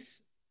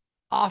place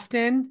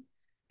often,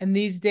 and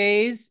these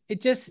days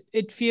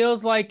it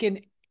feels like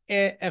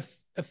a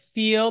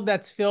field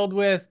that's filled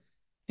with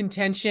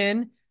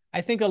contention.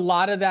 I think a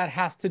lot of that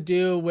has to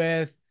do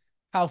with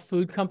how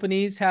food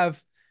companies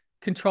have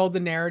controlled the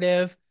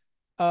narrative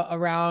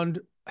around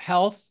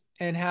health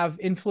and have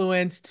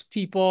influenced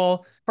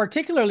people,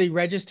 particularly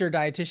registered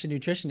dietitian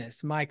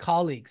nutritionists, my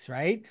colleagues,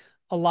 right?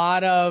 A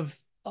lot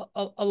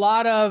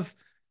of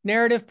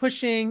narrative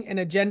pushing and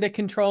agenda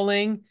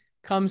controlling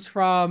comes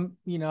from,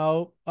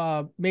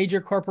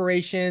 major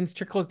corporations,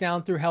 trickles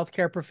down through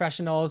healthcare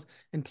professionals,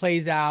 and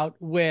plays out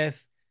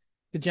with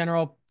the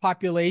general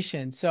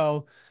population.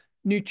 So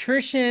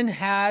nutrition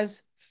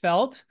has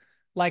felt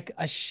like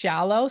a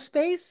shallow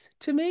space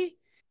to me.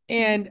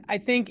 And I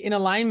think in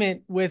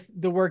alignment with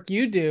the work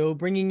you do,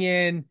 bringing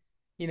in,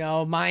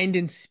 mind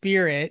and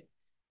spirit,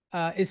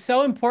 is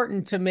so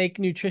important to make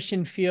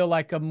nutrition feel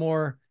like a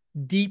more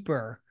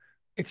deeper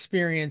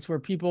experience where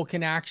people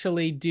can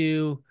actually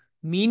do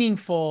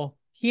meaningful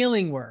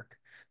healing work.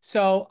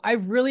 So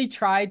I've really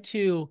tried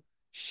to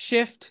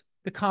shift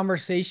the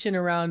conversation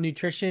around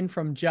nutrition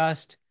from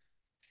just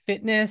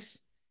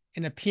fitness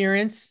and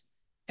appearance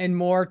and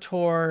more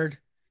toward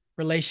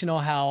relational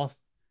health,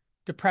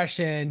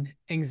 depression,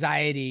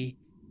 anxiety.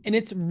 And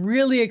it's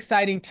really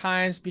exciting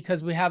times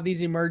because we have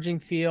these emerging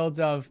fields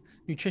of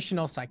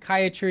nutritional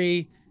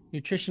psychiatry,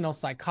 nutritional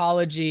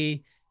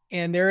psychology,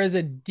 and there is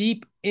a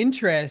deep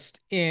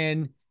interest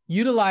in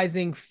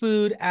utilizing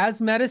food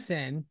as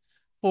medicine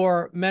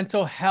for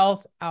mental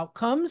health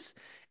outcomes.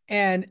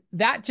 And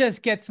that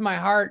just gets my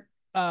heart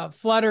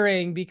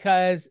fluttering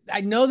because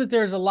I know that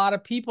there's a lot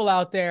of people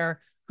out there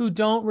who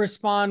don't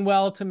respond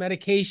well to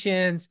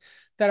medications,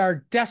 that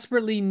are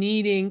desperately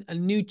needing a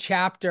new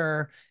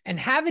chapter and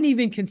haven't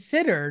even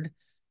considered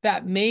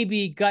that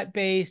maybe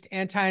gut-based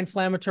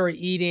anti-inflammatory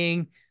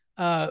eating,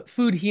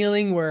 food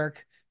healing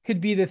work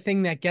could be the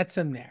thing that gets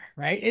them there,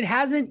 right? It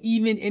hasn't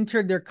even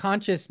entered their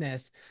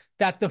consciousness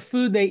that the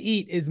food they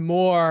eat is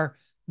more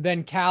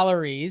than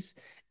calories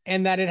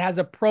and that it has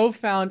a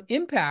profound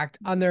impact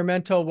on their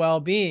mental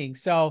well-being.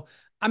 So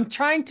I'm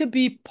trying to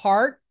be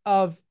part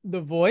of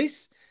the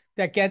voice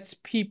that gets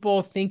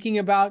people thinking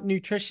about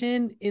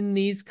nutrition in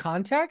these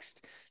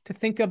contexts, to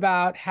think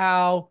about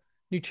how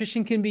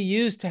nutrition can be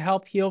used to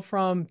help heal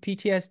from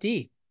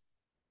PTSD.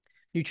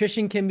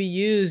 Nutrition can be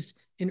used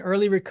in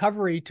early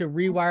recovery to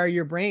rewire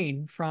your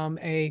brain from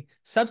a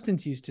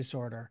substance use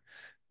disorder.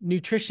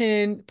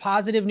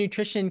 Positive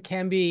nutrition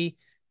can be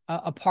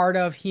a part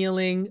of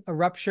healing a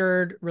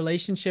ruptured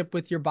relationship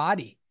with your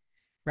body,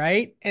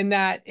 right? And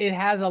that it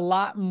has a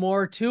lot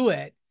more to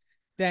it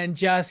than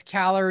just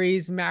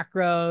calories,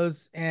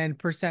 macros, and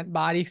percent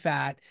body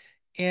fat.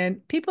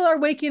 And people are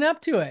waking up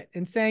to it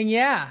and saying,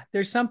 yeah,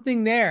 there's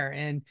something there.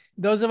 And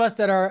those of us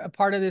that are a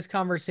part of this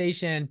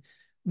conversation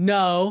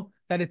know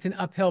that it's an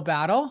uphill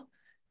battle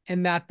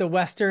and that the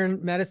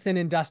Western medicine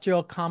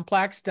industrial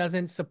complex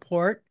doesn't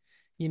support,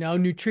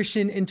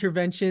 nutrition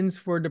interventions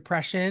for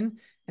depression,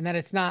 and that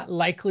it's not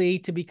likely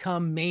to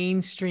become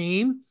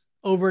mainstream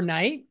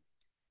overnight,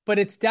 but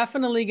it's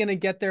definitely going to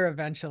get there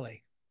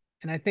eventually.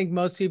 And I think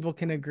most people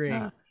can agree.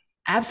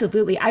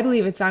 Absolutely. I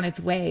believe it's on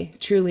its way,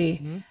 truly.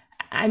 Mm-hmm.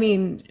 I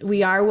mean,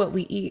 we are what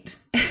we eat.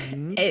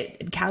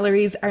 Mm-hmm.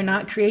 Calories are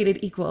not created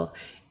equal.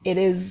 It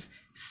is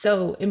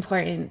so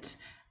important.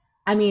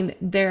 I mean,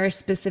 there are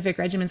specific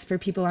regimens for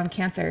people on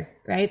cancer,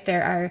 right?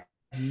 There are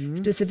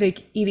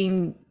specific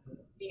eating.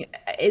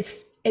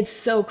 It's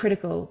so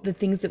critical, the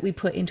things that we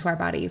put into our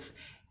bodies.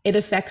 It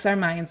affects our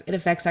minds. It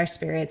affects our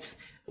spirits.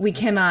 We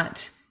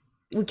cannot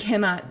we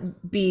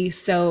cannot be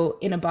so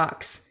in a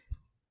box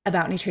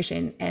about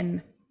nutrition,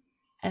 and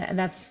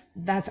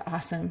that's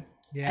awesome.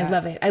 I Yeah.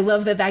 love it. I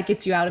love that that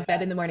gets you out of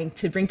bed in the morning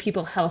to bring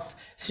people health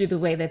through the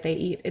way that they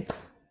eat.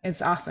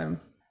 It's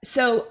awesome.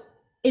 So,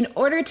 in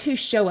order to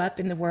show up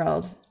in the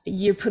world,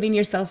 you're putting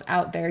yourself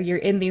out there. You're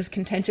in these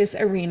contentious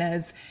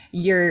arenas.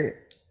 You're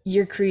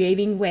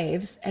creating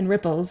waves and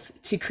ripples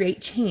to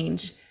create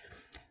change.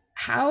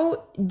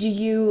 How do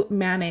you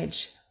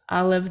manage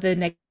all of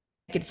the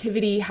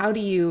negativity? How do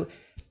you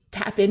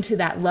tap into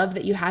that love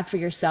that you have for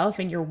yourself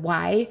and your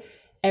why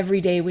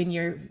every day when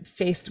you're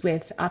faced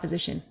with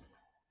opposition?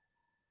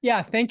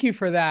 Yeah, thank you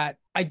for that.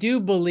 I do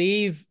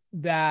believe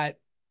that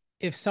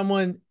if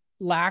someone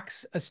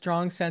lacks a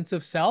strong sense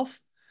of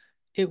self,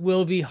 it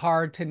will be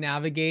hard to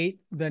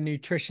navigate the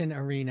nutrition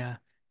arena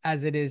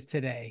as it is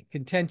today.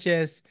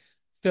 Contentious,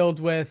 filled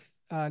with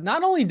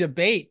not only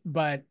debate,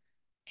 but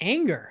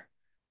anger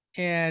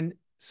and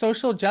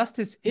social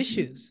justice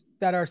issues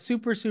that are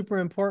super, super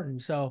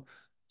important. So,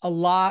 a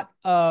lot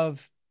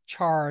of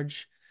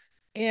charge.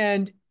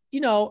 And, you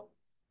know,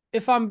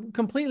 if I'm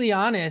completely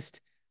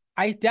honest,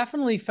 I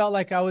definitely felt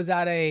like I was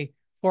at a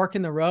fork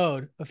in the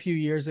road a few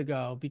years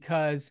ago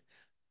because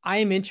I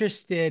am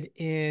interested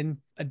in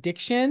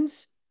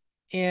addictions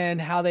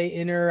and how they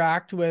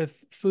interact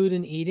with food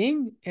and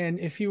eating. And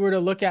if you were to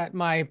look at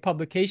my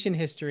publication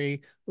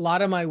history, a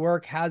lot of my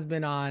work has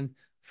been on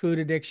food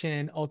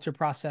addiction, ultra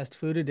processed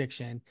food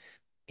addiction.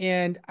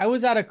 And I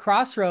was at a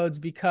crossroads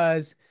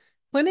because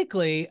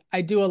clinically,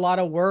 I do a lot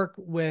of work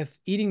with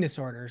eating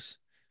disorders.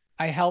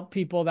 I help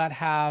people that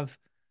have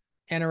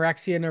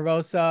anorexia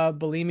nervosa,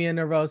 bulimia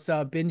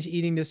nervosa, binge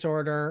eating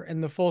disorder,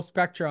 and the full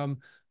spectrum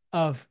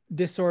of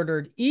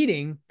disordered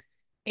eating.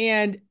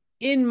 And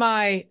in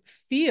my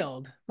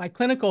field, my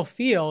clinical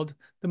field,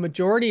 the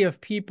majority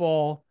of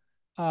people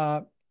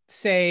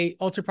say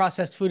ultra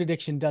processed food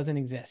addiction doesn't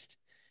exist.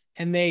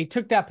 And they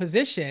took that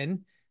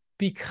position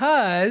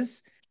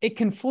because it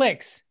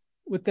conflicts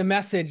with the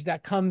message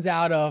that comes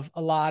out of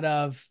a lot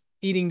of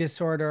eating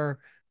disorder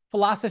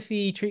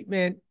philosophy,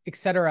 treatment,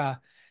 etc.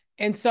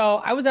 And so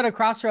I was at a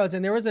crossroads,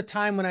 and there was a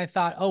time when I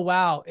thought, oh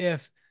wow,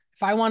 if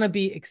I want to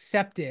be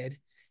accepted,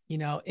 you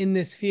know, in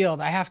this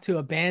field, I have to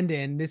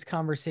abandon this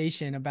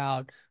conversation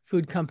about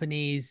food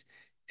companies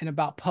and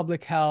about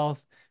public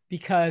health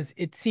because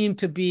it seemed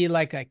to be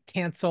like a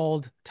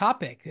canceled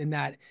topic in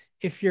that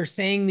if you're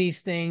saying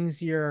these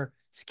things, you're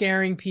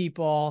scaring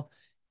people.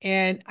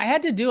 And I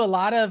had to do a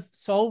lot of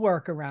soul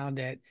work around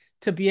it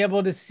to be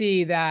able to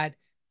see that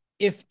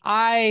if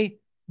I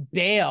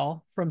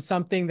bail from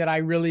something that I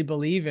really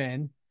believe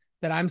in,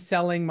 that I'm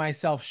selling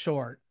myself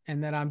short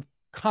and that I'm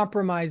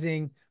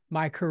compromising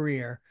my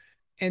career.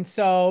 And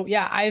so,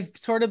 yeah, I've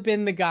sort of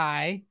been the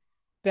guy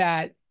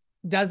that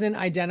doesn't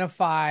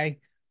identify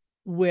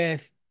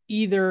with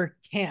either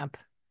camp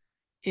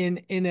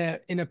in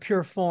a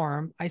pure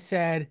form. I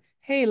said,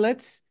 "Hey,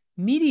 let's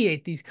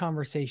mediate these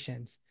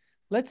conversations.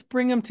 Let's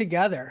bring them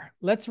together.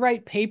 Let's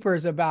write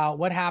papers about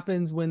what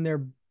happens when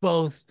they're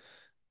both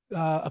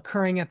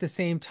occurring at the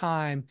same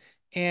time."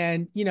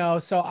 And, you know,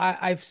 so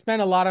I've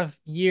spent a lot of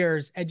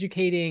years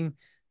educating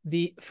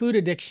the food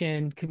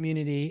addiction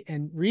community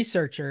and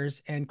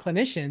researchers and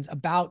clinicians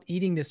about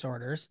eating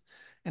disorders.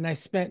 And I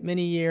spent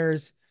many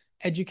years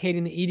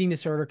educating the eating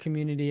disorder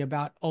community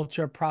about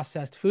ultra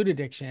processed food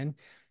addiction.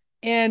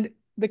 And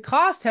the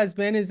cost has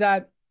been is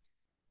that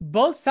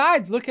both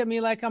sides look at me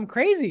like I'm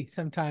crazy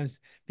sometimes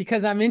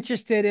because I'm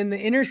interested in the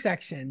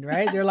intersection,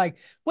 right? They're like,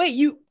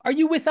 "Wait, are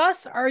you with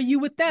us or are you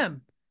with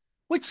them?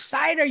 Which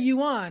side are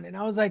you on?" And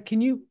I was like,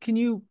 can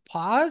you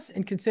pause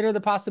and consider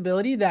the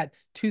possibility that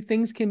two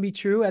things can be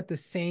true at the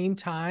same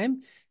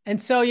time?" And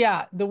so,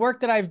 yeah, the work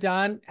that I've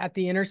done at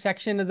the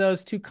intersection of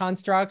those two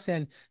constructs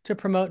and to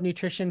promote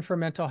nutrition for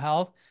mental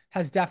health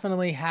has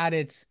definitely had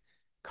its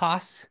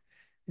costs.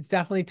 It's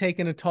definitely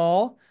taken a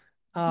toll,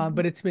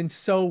 but it's been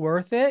so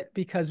worth it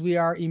because we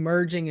are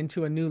emerging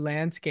into a new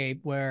landscape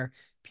where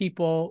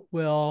people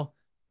will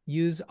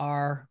use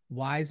our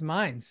wise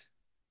minds.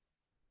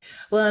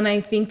 Well, and I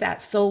think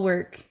that soul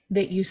work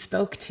that you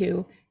spoke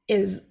to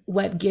is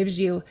what gives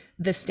you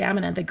the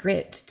stamina, the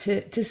grit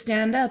to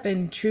stand up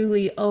and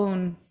truly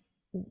own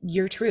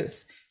your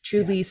truth, Yeah.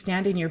 truly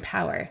stand in your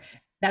power.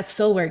 That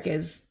soul work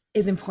is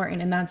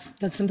important, and that's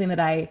something that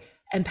I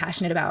am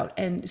passionate about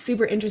and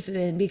super interested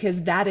in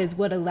because that is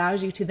what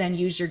allows you to then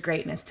use your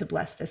greatness to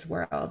bless this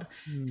world.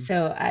 Mm.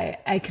 So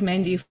I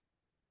commend you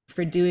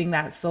for doing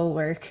that soul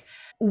work.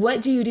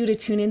 What do you do to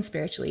tune in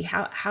spiritually?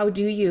 How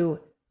do you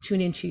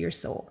tune into your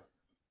soul?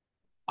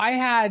 I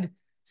had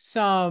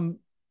some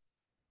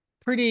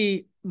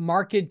pretty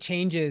marked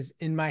changes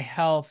in my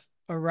health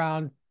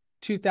around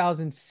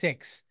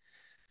 2006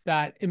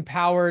 that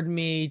empowered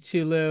me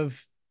to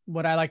live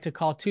what I like to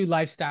call two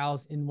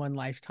lifestyles in one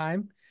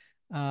lifetime.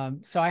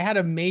 So I had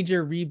a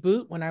major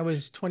reboot when I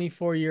was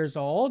 24 years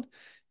old.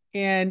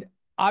 And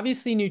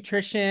obviously,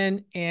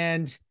 nutrition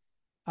and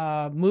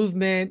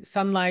movement,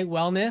 sunlight,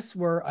 wellness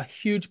were a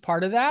huge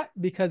part of that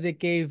because it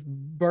gave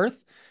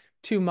birth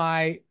to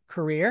my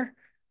career.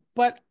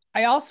 But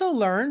I also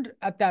learned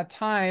at that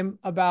time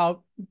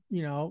about,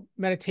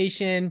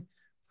 meditation,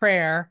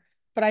 prayer,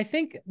 but I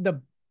think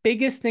the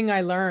biggest thing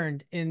I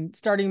learned in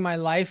starting my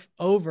life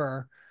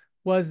over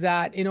was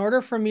that in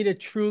order for me to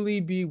truly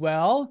be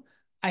well,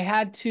 I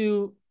had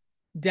to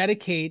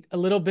dedicate a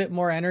little bit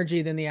more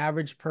energy than the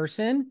average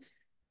person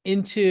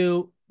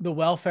into the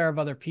welfare of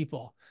other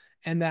people,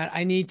 and that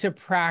I need to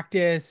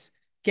practice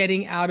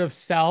getting out of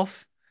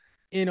self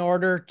in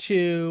order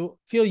to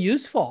feel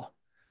useful.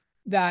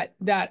 That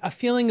a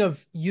feeling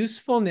of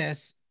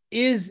usefulness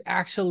is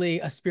actually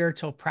a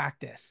spiritual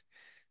practice.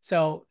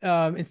 So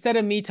instead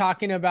of me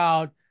talking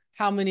about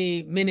how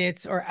many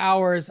minutes or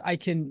hours I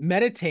can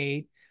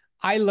meditate,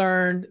 I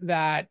learned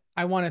that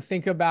I want to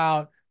think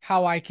about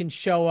how I can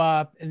show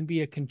up and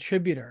be a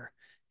contributor,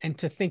 and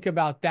to think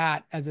about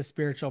that as a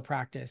spiritual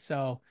practice.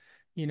 So,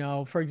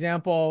 for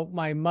example,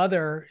 my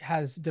mother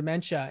has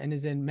dementia and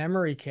is in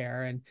memory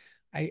care, and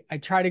I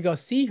try to go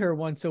see her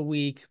once a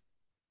week.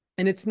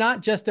 And it's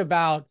not just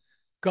about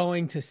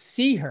going to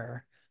see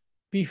her.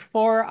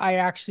 Before I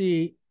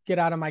actually get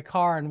out of my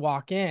car and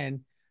walk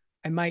in,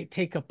 I might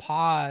take a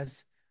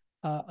pause,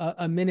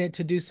 a minute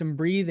to do some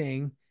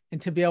breathing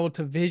and to be able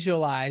to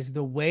visualize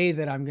the way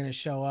that I'm going to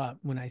show up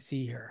when I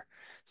see her.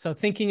 So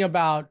thinking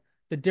about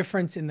the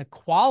difference in the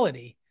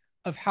quality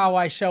of how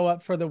I show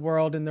up for the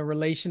world and the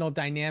relational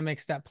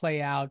dynamics that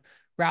play out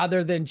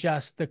rather than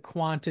just the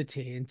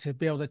quantity, and to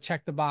be able to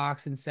check the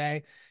box and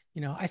say,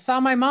 I saw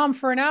my mom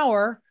for an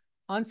hour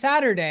on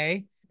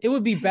Saturday. It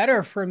would be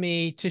better for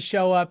me to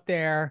show up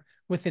there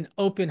with an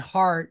open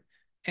heart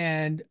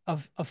and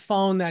a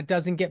phone that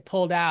doesn't get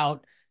pulled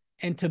out,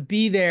 and to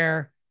be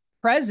there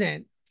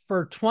present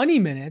for 20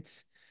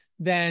 minutes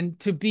than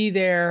to be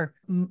there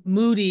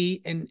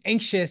moody and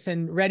anxious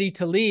and ready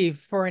to leave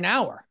for an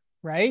hour,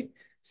 right?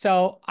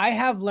 So I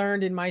have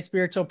learned in my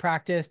spiritual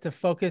practice to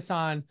focus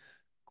on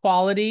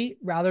quality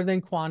rather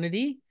than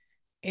quantity,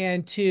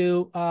 and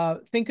to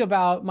think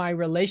about my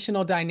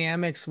relational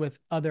dynamics with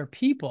other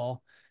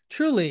people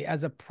truly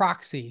as a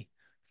proxy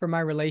for my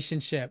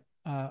relationship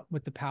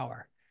with the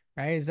power,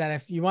 right? Is that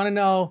if you want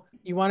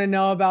to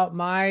know about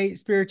my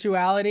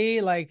spirituality,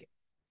 like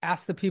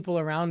ask the people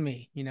around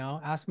me,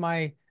 ask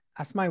my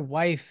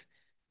wife,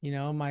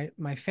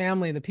 my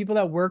family, the people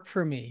that work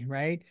for me,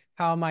 right?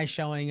 How am I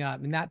showing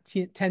up? And that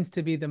tends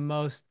to be the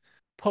most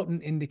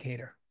potent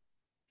indicator.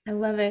 I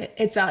love it.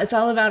 It's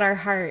all about our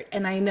heart.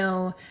 And I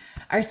know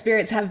our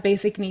spirits have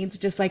basic needs,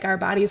 just like our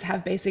bodies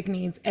have basic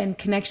needs, and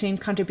connection,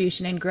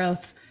 contribution, and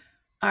growth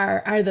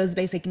are those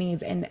basic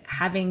needs. And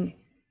having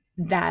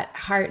that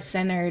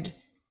heart-centered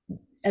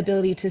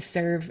ability to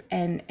serve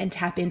and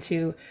tap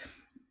into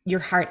your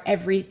heart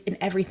in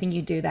everything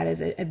you do, that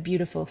is a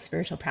beautiful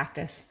spiritual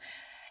practice.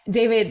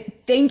 David,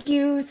 thank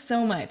you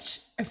so much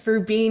for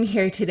being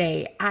here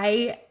today.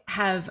 I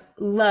have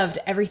loved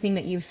everything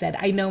that you've said.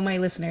 I know my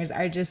listeners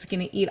are just going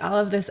to eat all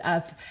of this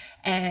up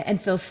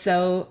and feel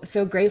so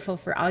grateful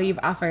for all you've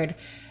offered.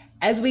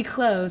 As we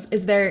close,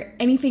 is there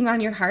anything on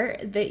your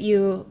heart that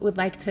you would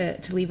like to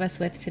leave us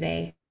with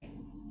today?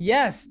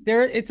 Yes,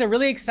 it's a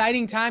really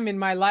exciting time in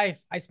my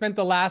life. I spent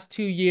the last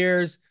 2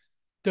 years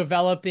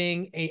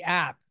developing a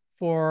app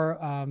for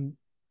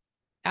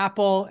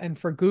Apple and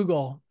for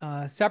Google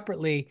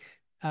separately.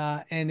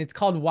 And it's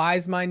called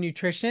Wise Mind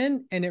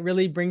Nutrition. And it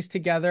really brings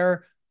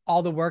together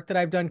all the work that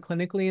I've done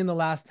clinically in the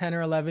last 10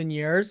 or 11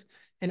 years,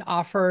 and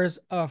offers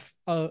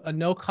a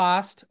no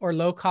cost or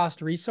low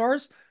cost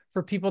resource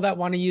for people that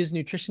want to use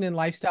nutrition and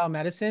lifestyle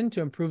medicine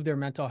to improve their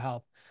mental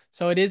health.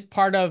 So it is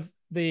part of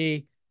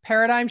the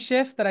paradigm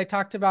shift that I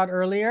talked about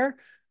earlier,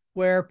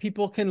 where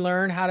people can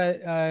learn how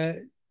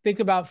to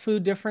think about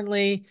food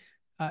differently,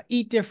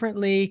 eat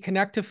differently,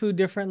 connect to food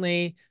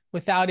differently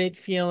without it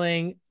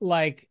feeling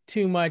like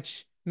too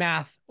much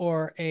math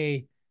or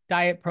a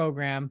diet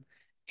program.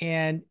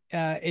 And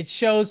it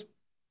shows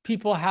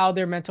people how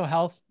their mental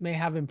health may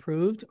have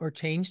improved or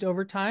changed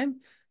over time.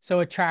 So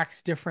it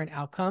tracks different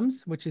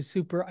outcomes, which is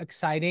super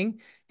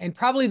exciting. And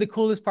probably the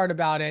coolest part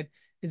about it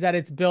is that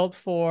it's built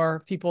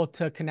for people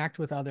to connect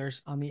with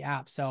others on the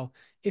app. So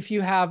if you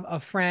have a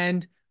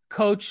friend,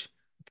 coach,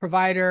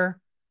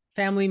 provider,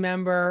 family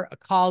member, a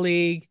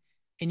colleague,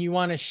 and you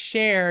want to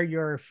share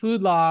your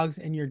food logs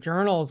and your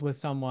journals with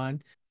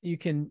someone, you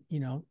can,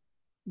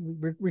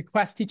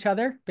 request each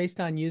other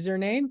based on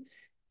username.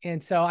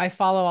 And so I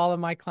follow all of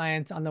my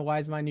clients on the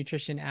Wise Mind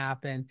Nutrition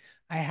app, and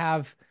I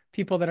have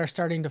people that are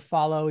starting to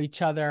follow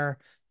each other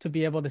to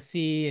be able to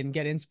see and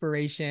get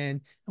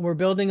inspiration. And we're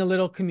building a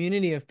little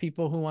community of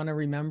people who want to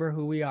remember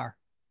who we are.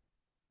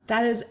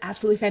 That is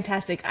absolutely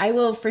fantastic. I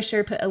will for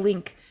sure put a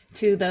link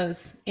to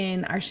those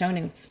in our show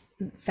notes.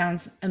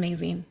 Sounds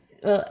amazing.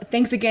 Well,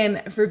 thanks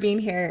again for being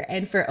here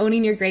and for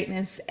owning your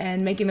greatness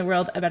and making the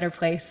world a better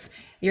place.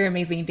 You're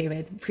amazing,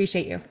 David.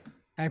 Appreciate you.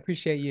 I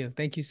appreciate you.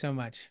 Thank you so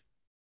much.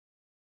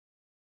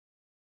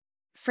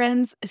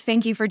 Friends,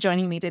 thank you for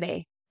joining me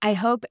today. I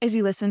hope as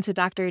you listen to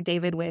Dr.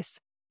 David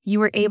Wiss, you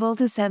were able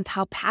to sense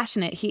how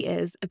passionate he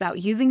is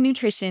about using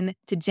nutrition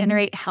to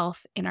generate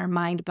health in our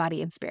mind,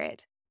 body, and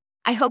spirit.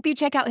 I hope you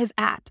check out his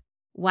app.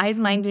 Wise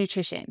Mind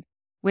Nutrition,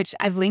 which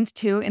I've linked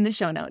to in the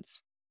show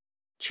notes.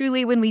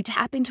 Truly, when we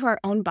tap into our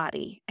own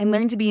body and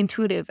learn to be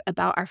intuitive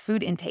about our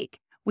food intake,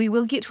 we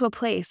will get to a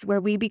place where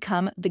we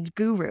become the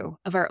guru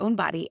of our own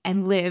body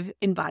and live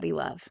in body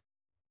love.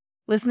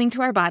 Listening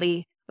to our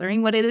body,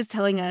 learning what it is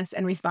telling us,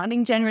 and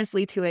responding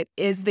generously to it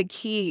is the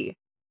key.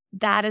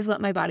 That is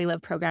what my Body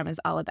Love program is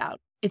all about.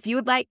 If you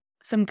would like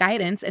some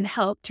guidance and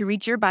help to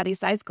reach your body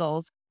size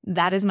goals,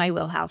 that is my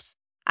wheelhouse.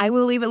 I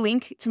will leave a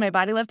link to my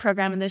Body Love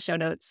program in the show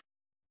notes.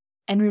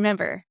 And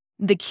remember,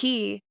 the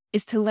key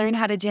is to learn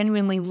how to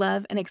genuinely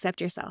love and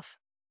accept yourself.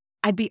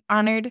 I'd be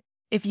honored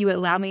if you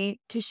allow me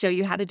to show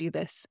you how to do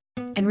this.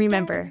 And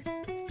remember,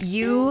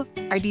 you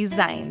are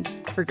designed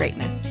for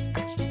greatness.